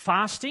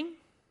fasting,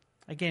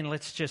 again,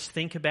 let's just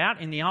think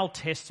about, in the Old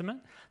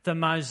Testament, the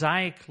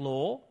Mosaic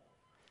law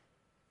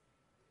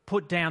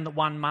put down that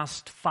one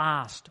must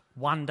fast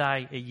one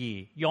day a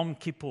year, Yom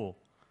Kippur,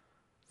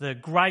 the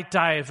great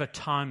day of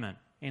atonement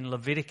in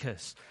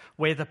Leviticus,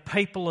 where the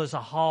people as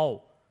a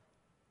whole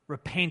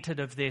repented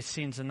of their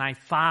sins and they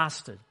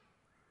fasted.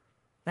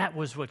 That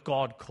was what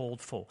God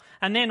called for.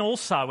 And then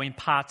also in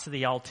parts of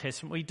the Old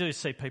Testament, we do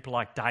see people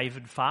like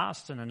David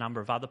fast and a number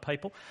of other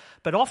people,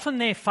 but often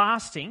their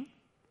fasting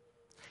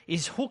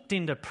is hooked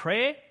into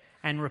prayer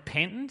and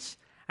repentance,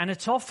 and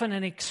it's often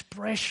an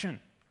expression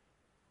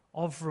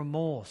of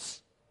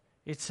remorse.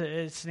 It's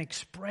an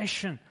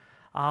expression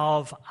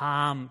of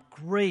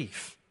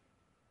grief.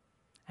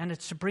 And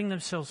it's to bring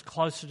themselves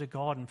closer to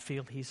God and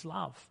feel his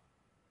love.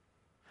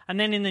 And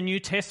then in the New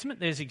Testament,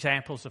 there's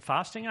examples of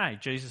fasting.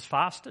 Jesus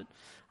fasted.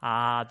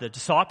 The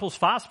disciples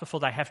fast before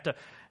they have to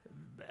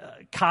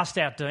cast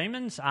out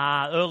demons.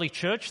 Early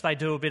church, they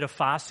do a bit of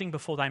fasting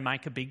before they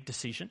make a big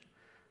decision.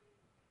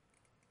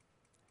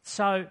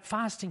 So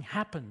fasting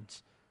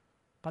happens,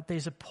 but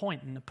there's a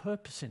point and a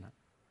purpose in it.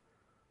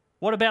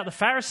 What about the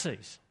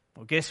Pharisees?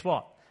 Well, guess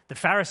what? The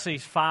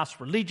Pharisees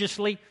fast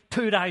religiously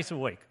 2 days a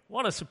week.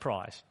 What a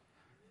surprise.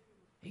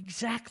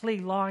 Exactly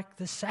like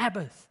the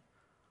Sabbath.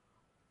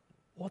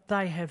 What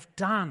they have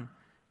done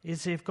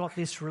is they've got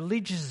this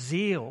religious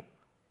zeal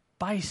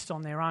based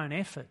on their own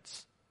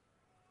efforts.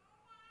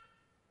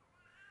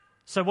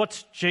 So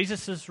what's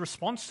Jesus'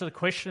 response to the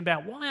question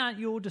about why aren't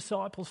your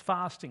disciples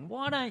fasting?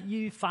 Why don't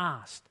you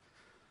fast?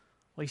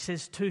 Well, he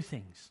says two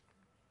things.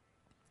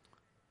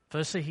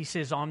 Firstly, he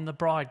says, I'm the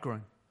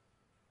bridegroom.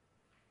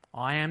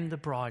 I am the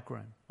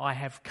bridegroom. I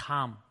have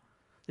come.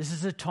 This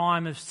is a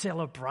time of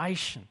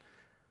celebration.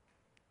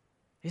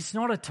 It's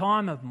not a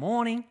time of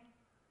mourning.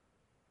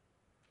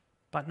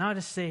 But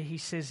notice there he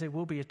says there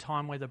will be a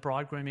time where the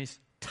bridegroom is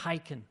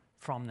taken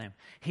from them.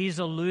 He's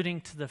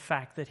alluding to the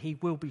fact that he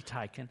will be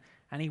taken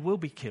and he will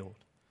be killed.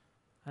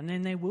 And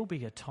then there will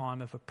be a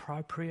time of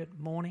appropriate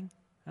mourning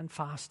and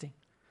fasting.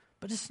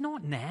 But it's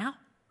not now.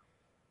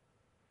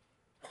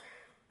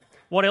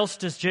 What else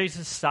does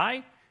Jesus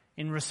say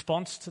in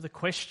response to the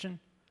question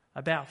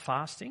about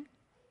fasting?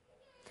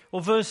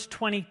 Well, verse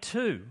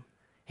 22,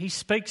 he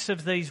speaks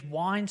of these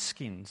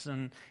wineskins,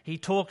 and he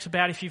talks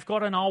about if you've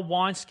got an old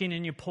wineskin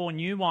and you pour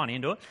new wine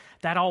into it,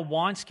 that old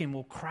wineskin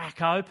will crack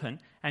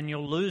open and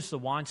you'll lose the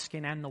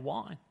wineskin and the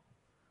wine.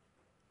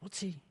 What's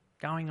he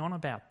going on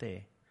about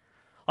there?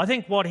 I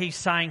think what he's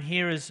saying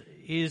here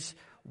is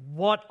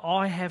what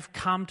I have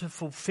come to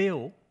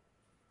fulfill.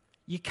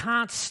 You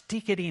can't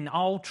stick it in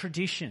old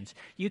traditions.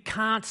 You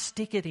can't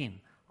stick it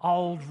in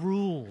old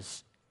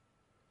rules.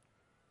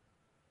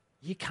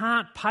 You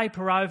can't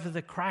paper over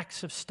the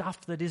cracks of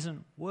stuff that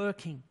isn't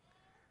working.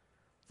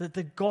 That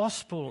the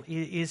gospel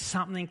is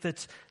something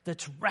that's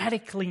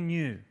radically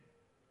new,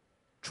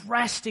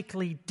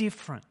 drastically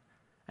different,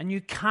 and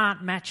you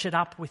can't match it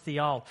up with the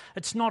old.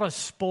 It's not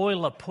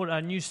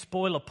a new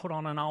spoiler put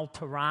on an old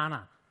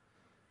Tirana.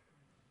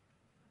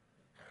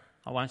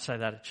 I won't say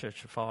that at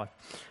Church of Five.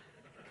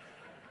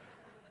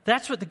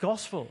 That's what the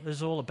gospel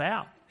is all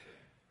about.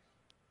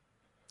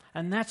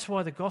 And that's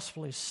why the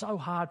gospel is so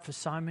hard for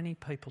so many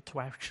people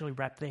to actually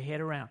wrap their head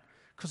around.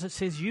 Because it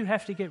says you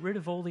have to get rid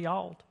of all the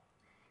old.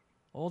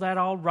 All that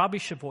old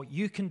rubbish of what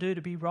you can do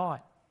to be right.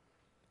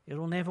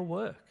 It'll never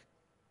work.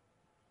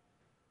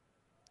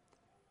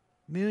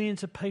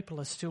 Millions of people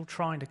are still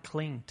trying to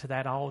cling to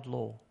that old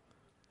law,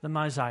 the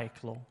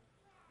Mosaic law.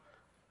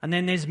 And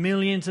then there's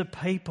millions of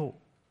people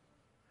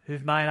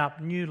who've made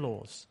up new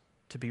laws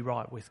to be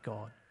right with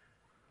God.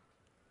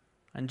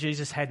 And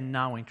Jesus had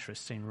no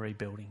interest in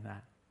rebuilding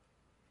that.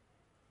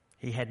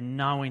 He had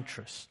no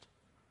interest.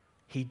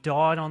 He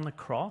died on the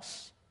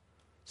cross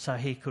so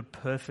he could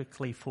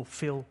perfectly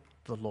fulfill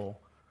the law.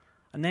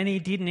 And then he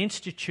didn't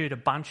institute a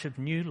bunch of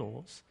new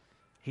laws.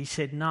 He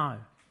said, no,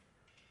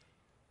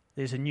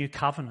 there's a new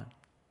covenant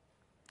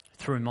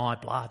through my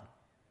blood,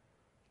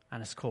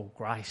 and it's called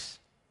grace.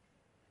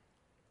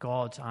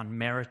 God's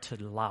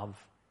unmerited love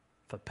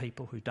for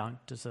people who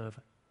don't deserve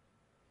it.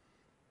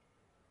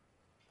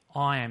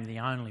 I am the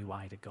only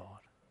way to God.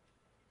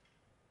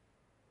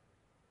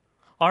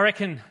 I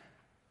reckon,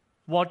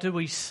 what do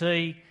we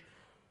see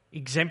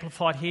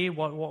exemplified here?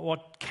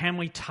 What can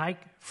we take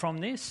from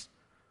this?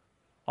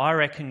 I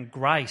reckon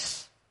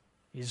grace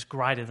is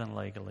greater than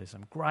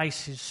legalism.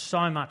 Grace is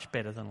so much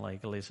better than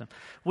legalism.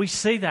 We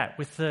see that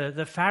with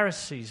the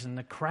Pharisees and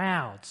the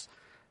crowds.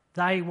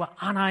 They were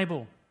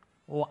unable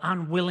or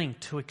unwilling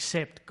to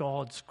accept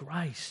God's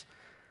grace.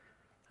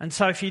 And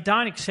so if you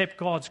don't accept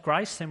God's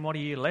grace, then what are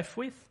you left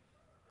with?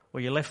 or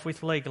you're left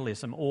with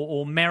legalism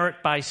or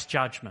merit-based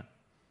judgment.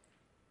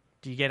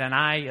 Do you get an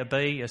A, a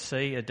B, a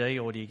C, a D,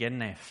 or do you get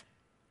an F?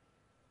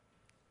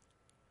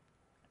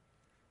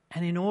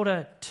 And in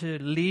order to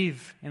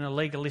live in a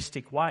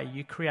legalistic way,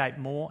 you create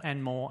more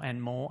and more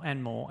and more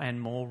and more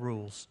and more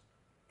rules.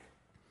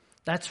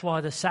 That's why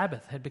the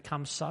Sabbath had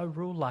become so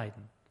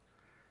rule-laden.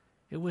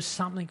 It was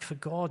something for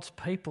God's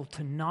people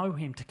to know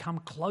him, to come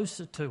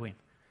closer to him.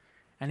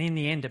 And in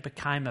the end, it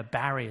became a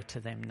barrier to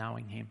them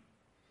knowing him.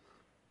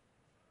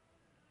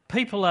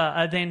 People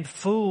are then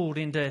fooled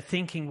into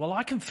thinking, well,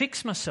 I can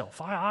fix myself.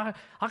 I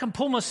can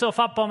pull myself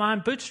up by my own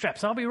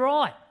bootstraps. I'll be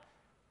right.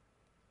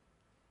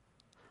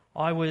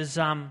 I was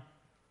on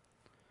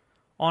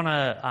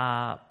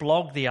a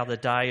blog the other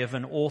day of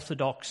an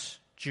Orthodox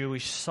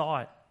Jewish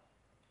site.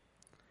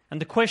 And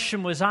the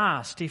question was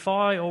asked, if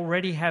I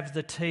already have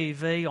the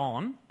TV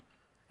on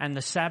and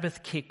the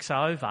Sabbath kicks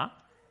over,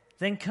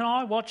 then can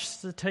I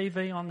watch the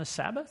TV on the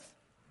Sabbath?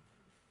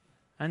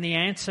 And the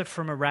answer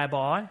from a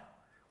rabbi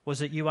was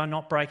that you are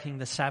not breaking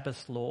the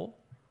Sabbath law,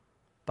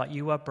 but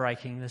you are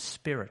breaking the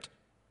spirit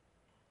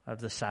of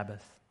the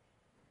Sabbath.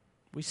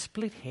 We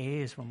split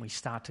hairs when we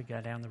start to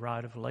go down the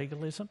road of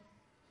legalism.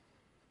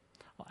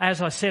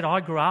 As I said,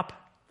 I grew up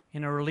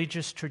in a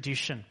religious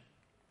tradition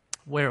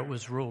where it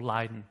was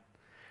rule-laden.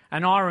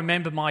 And I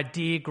remember my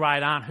dear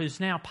great aunt, who's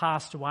now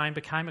passed away and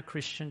became a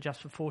Christian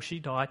just before she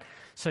died.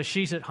 So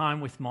she's at home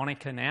with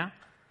Monica now.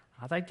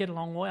 They'd get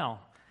along well.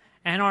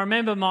 And I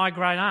remember my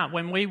great aunt,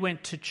 when we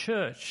went to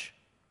church,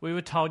 we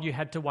were told you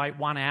had to wait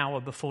 1 hour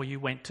before you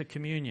went to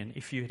communion.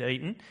 If you'd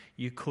eaten,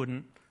 you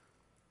couldn't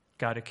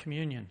go to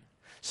communion.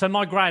 So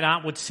my great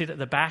aunt would sit at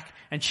the back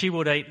and she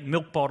would eat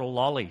milk bottle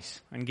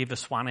lollies and give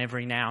us one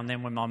every now and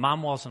then when my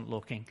mum wasn't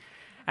looking.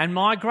 And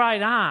my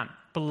great aunt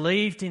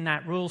believed in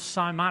that rule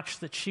so much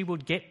that she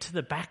would get to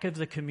the back of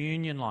the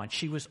communion line.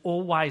 She was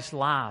always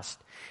last,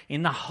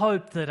 in the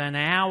hope that an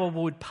hour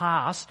would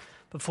pass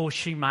before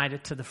she made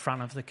it to the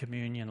front of the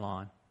communion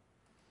line.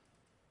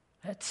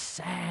 That's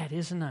sad,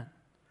 isn't it?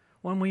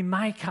 When we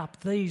make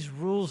up these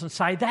rules and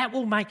say that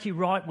will make you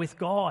right with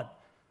God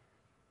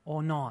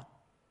or not.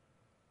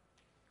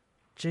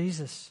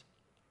 Jesus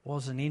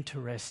wasn't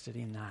interested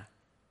in that.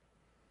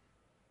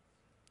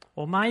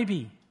 Or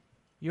maybe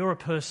you're a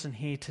person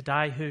here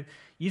today who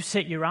you've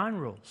set your own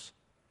rules.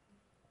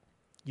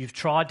 You've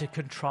tried to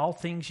control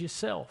things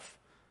yourself.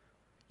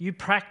 You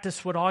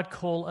practice what I'd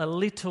call a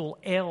little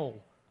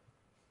L,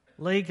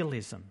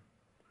 legalism.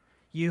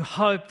 You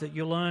hope that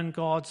you'll earn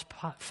God's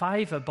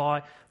favour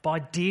by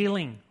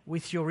dealing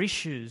with your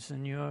issues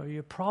and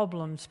your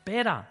problems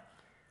better.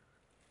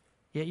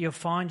 Yet you'll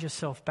find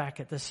yourself back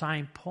at the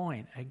same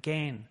point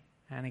again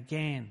and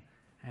again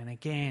and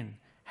again,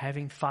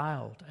 having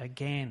failed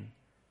again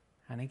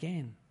and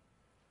again.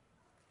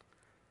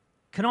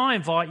 Can I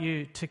invite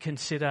you to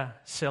consider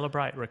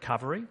Celebrate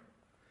Recovery?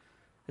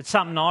 It's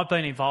something I've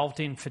been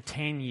involved in for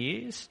 10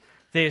 years.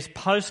 There's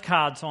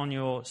postcards on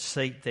your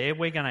seat there.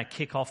 We're going to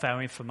kick off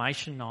our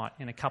information night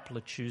in a couple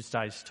of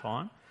Tuesdays'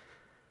 time.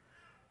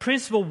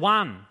 Principle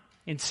 1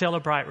 in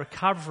Celebrate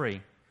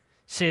Recovery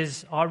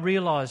says, I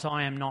realise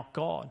I am not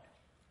God.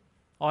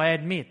 I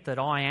admit that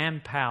I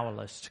am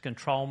powerless to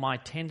control my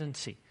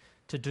tendency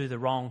to do the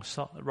wrong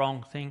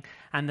thing,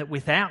 and that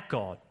without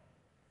God,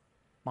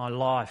 my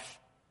life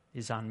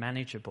is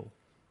unmanageable.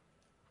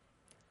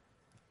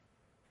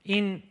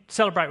 In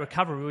Celebrate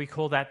Recovery, we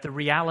call that the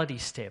reality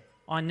step.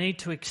 I need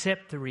to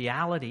accept the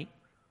reality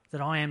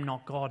that I am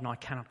not God and I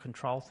cannot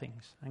control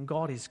things, and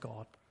God is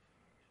God.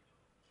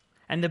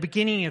 And the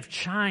beginning of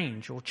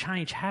change, or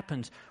change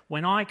happens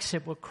when I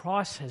accept what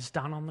Christ has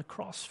done on the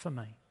cross for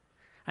me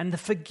and the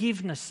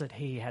forgiveness that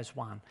he has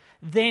won.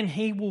 Then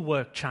he will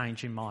work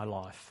change in my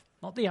life,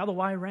 not the other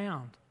way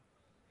around.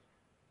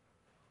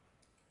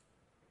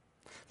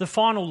 The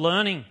final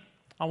learning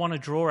I want to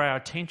draw our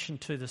attention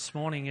to this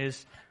morning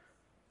is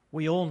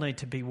we all need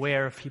to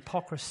beware of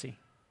hypocrisy.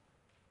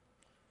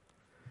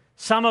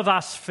 Some of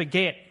us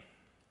forget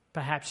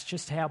perhaps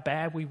just how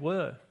bad we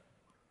were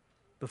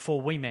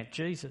before we met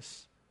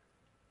Jesus.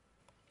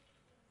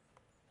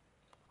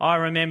 I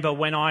remember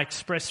when I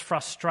expressed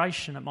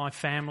frustration at my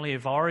family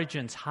of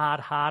origin's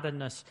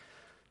hard-heartedness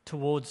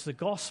towards the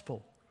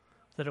gospel,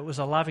 that it was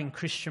a loving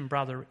Christian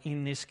brother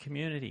in this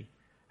community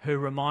who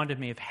reminded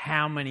me of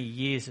how many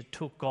years it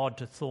took God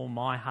to thaw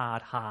my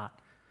hard heart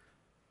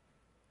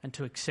and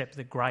to accept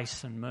the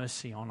grace and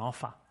mercy on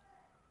offer.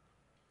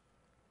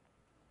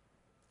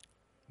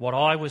 What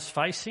I was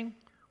facing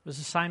was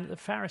the same as the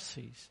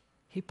Pharisees: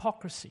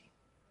 hypocrisy.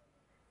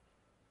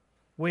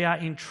 We are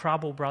in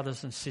trouble,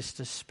 brothers and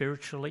sisters,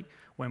 spiritually,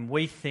 when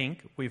we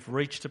think we've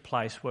reached a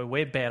place where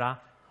we're better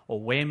or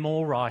we're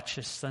more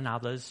righteous than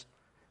others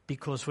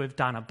because we've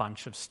done a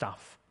bunch of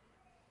stuff.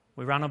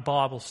 We run a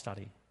Bible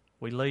study.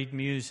 We lead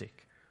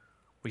music.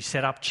 We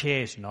set up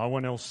chairs. No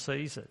one else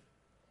sees it.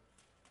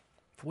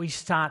 If we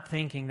start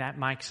thinking that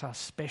makes us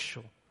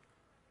special,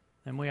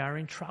 then we are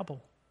in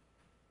trouble.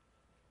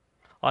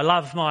 I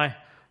love my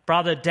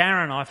brother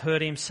Darren. I've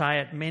heard him say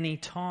it many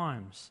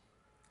times.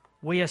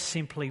 We are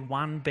simply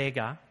one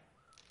beggar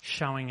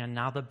showing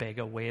another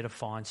beggar where to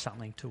find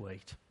something to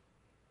eat.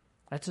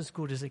 That's as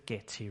good as it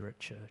gets here at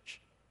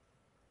church.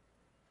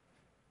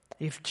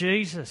 If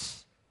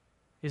Jesus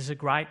is a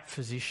great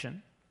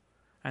physician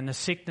and the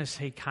sickness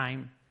he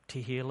came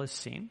to heal is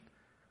sin,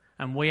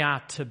 and we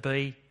are to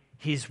be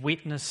his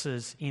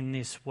witnesses in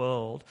this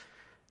world,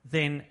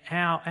 then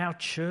our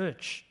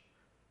church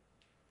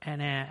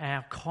and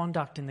our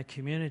conduct in the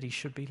community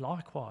should be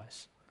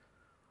likewise.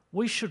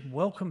 We should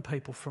welcome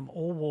people from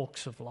all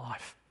walks of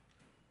life.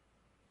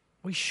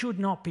 We should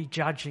not be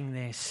judging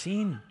their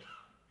sin.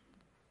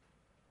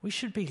 We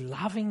should be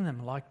loving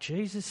them like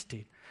Jesus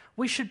did.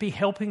 We should be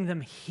helping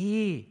them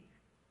hear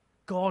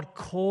God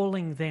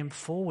calling them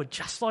forward,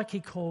 just like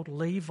he called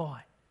Levi.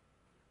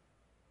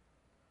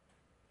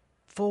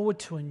 Forward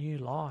to a new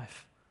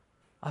life,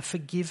 a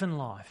forgiven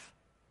life,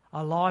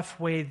 a life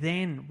where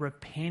then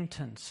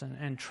repentance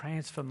and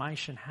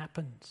transformation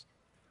happens.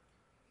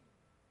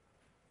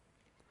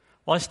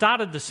 Well, I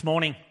started this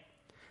morning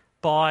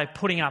by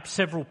putting up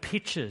several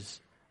pictures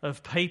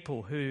of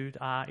people who'd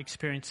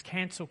experienced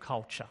cancel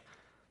culture.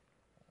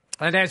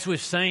 And as we've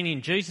seen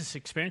in Jesus'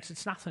 experience,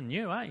 it's nothing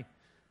new, eh?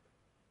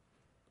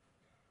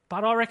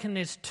 But I reckon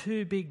there's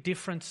two big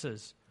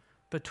differences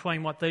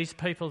between what these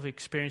people have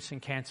experienced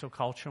in cancel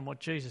culture and what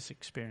Jesus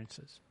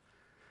experiences.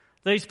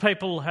 These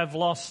people have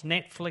lost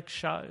Netflix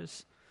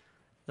shows.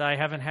 They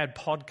haven't had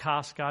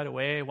podcasts go to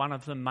air. One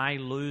of them may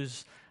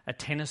lose a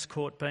tennis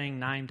court being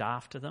named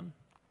after them.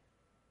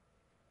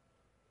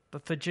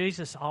 But for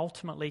Jesus,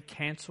 ultimately,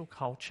 cancel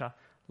culture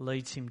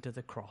leads him to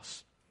the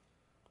cross.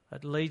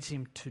 It leads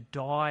him to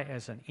die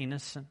as an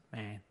innocent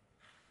man.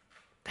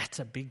 That's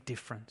a big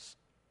difference.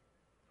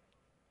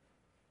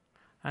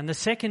 And the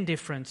second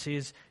difference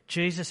is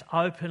Jesus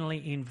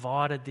openly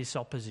invited this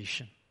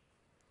opposition.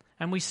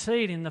 And we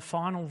see it in the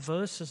final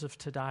verses of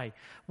today,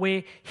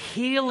 where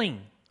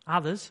healing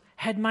others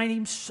had made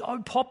him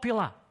so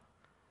popular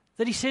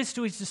that he says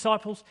to his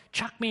disciples,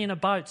 chuck me in a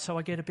boat so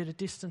I get a bit of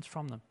distance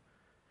from them.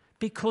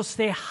 Because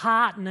their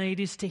heart need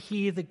is to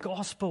hear the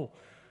gospel.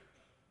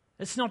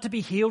 It's not to be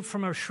healed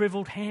from a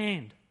shriveled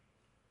hand.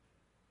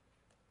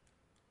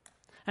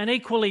 And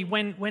equally,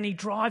 when he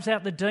drives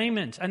out the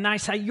demons and they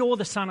say, you're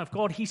the Son of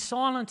God, he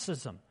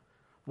silences them.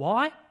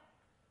 Why?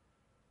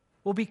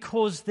 Well,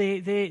 because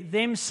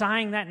them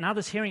saying that and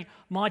others hearing it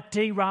might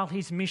derail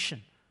his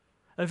mission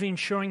of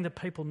ensuring that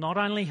people not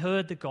only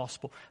heard the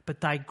gospel,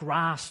 but they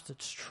grasped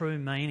its true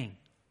meaning.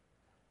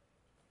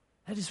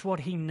 That is what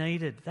he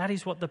needed. That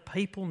is what the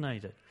people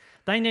needed.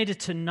 They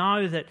needed to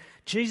know that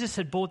Jesus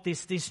had brought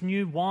this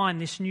new wine,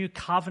 this new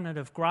covenant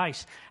of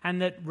grace,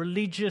 and that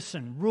religious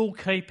and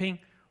rule-keeping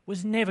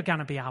was never going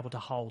to be able to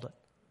hold it.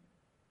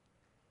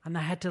 And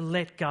they had to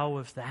let go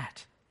of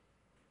that.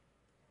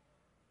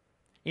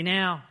 In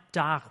our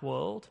dark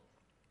world,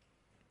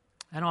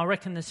 and I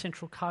reckon the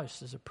Central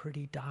Coast is a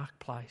pretty dark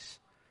place,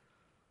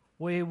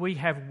 where we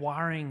have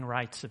worrying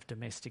rates of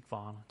domestic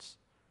violence,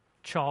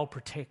 child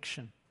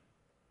protection,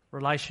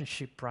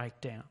 relationship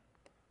breakdown,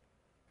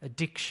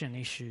 addiction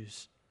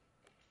issues.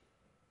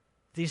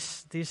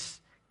 This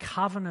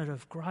covenant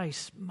of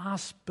grace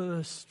must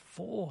burst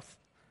forth.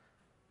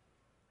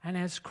 And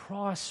as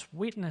Christ's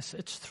witness,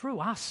 it's through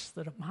us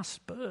that it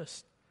must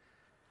burst.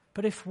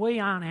 But if we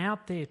aren't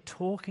out there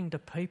talking to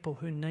people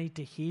who need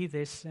to hear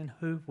this, then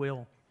who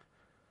will?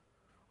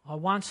 I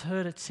once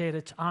heard it said,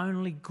 it's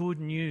only good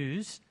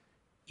news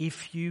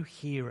if you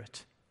hear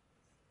it.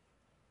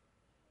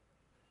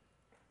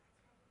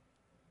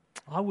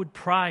 I would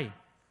pray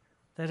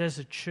that as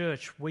a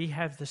church we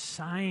have the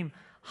same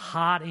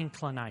heart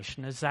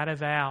inclination as that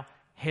of our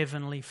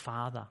Heavenly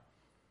Father.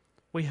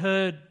 We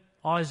heard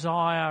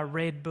Isaiah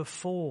read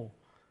before,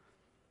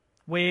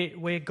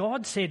 where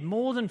God said,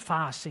 more than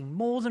fasting,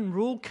 more than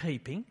rule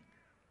keeping,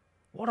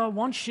 what I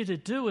want you to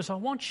do is I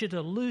want you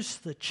to loose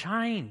the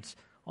chains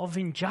of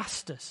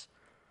injustice.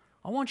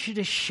 I want you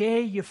to share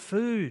your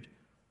food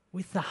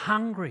with the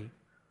hungry.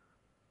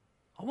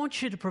 I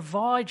want you to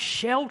provide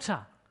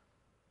shelter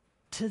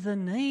to the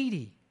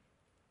needy.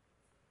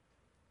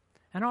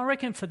 And I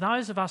reckon for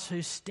those of us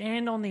who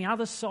stand on the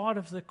other side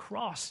of the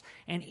cross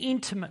and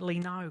intimately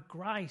know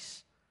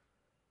grace,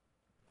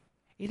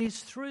 it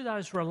is through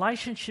those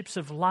relationships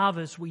of love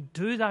as we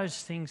do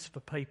those things for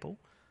people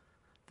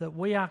that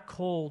we are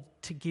called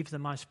to give the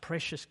most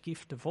precious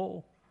gift of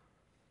all.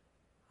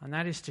 And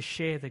that is to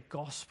share the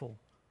gospel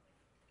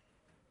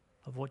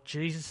of what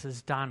Jesus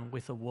has done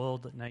with a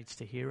world that needs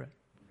to hear it.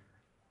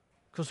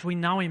 Because we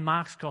know in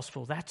Mark's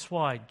gospel, that's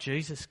why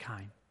Jesus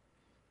came.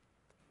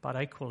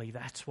 But equally,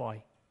 that's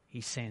why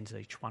he sends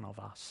each one of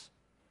us.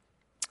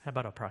 How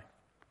about I pray?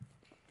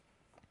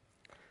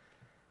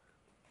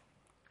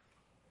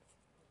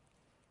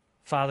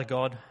 Father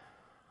God,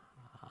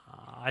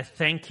 I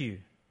thank you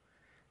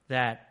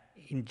that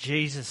in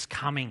Jesus'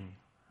 coming,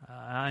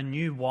 a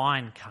new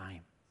wine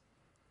came.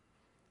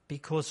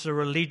 Because the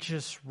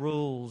religious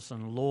rules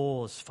and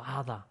laws,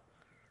 Father,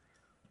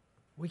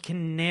 we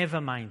can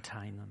never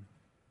maintain them.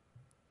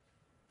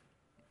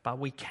 But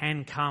we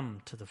can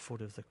come to the foot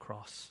of the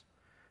cross.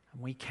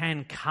 And we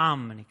can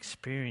come and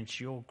experience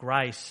your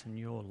grace and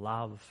your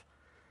love.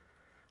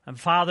 And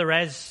Father,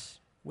 as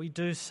we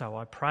do so,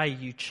 I pray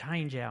you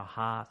change our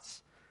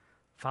hearts.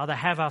 Father,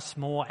 have us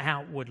more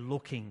outward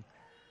looking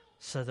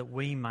so that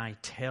we may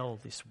tell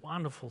this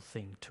wonderful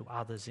thing to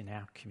others in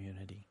our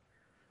community.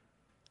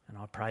 And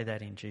I pray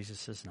that in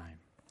Jesus' name.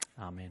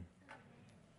 Amen.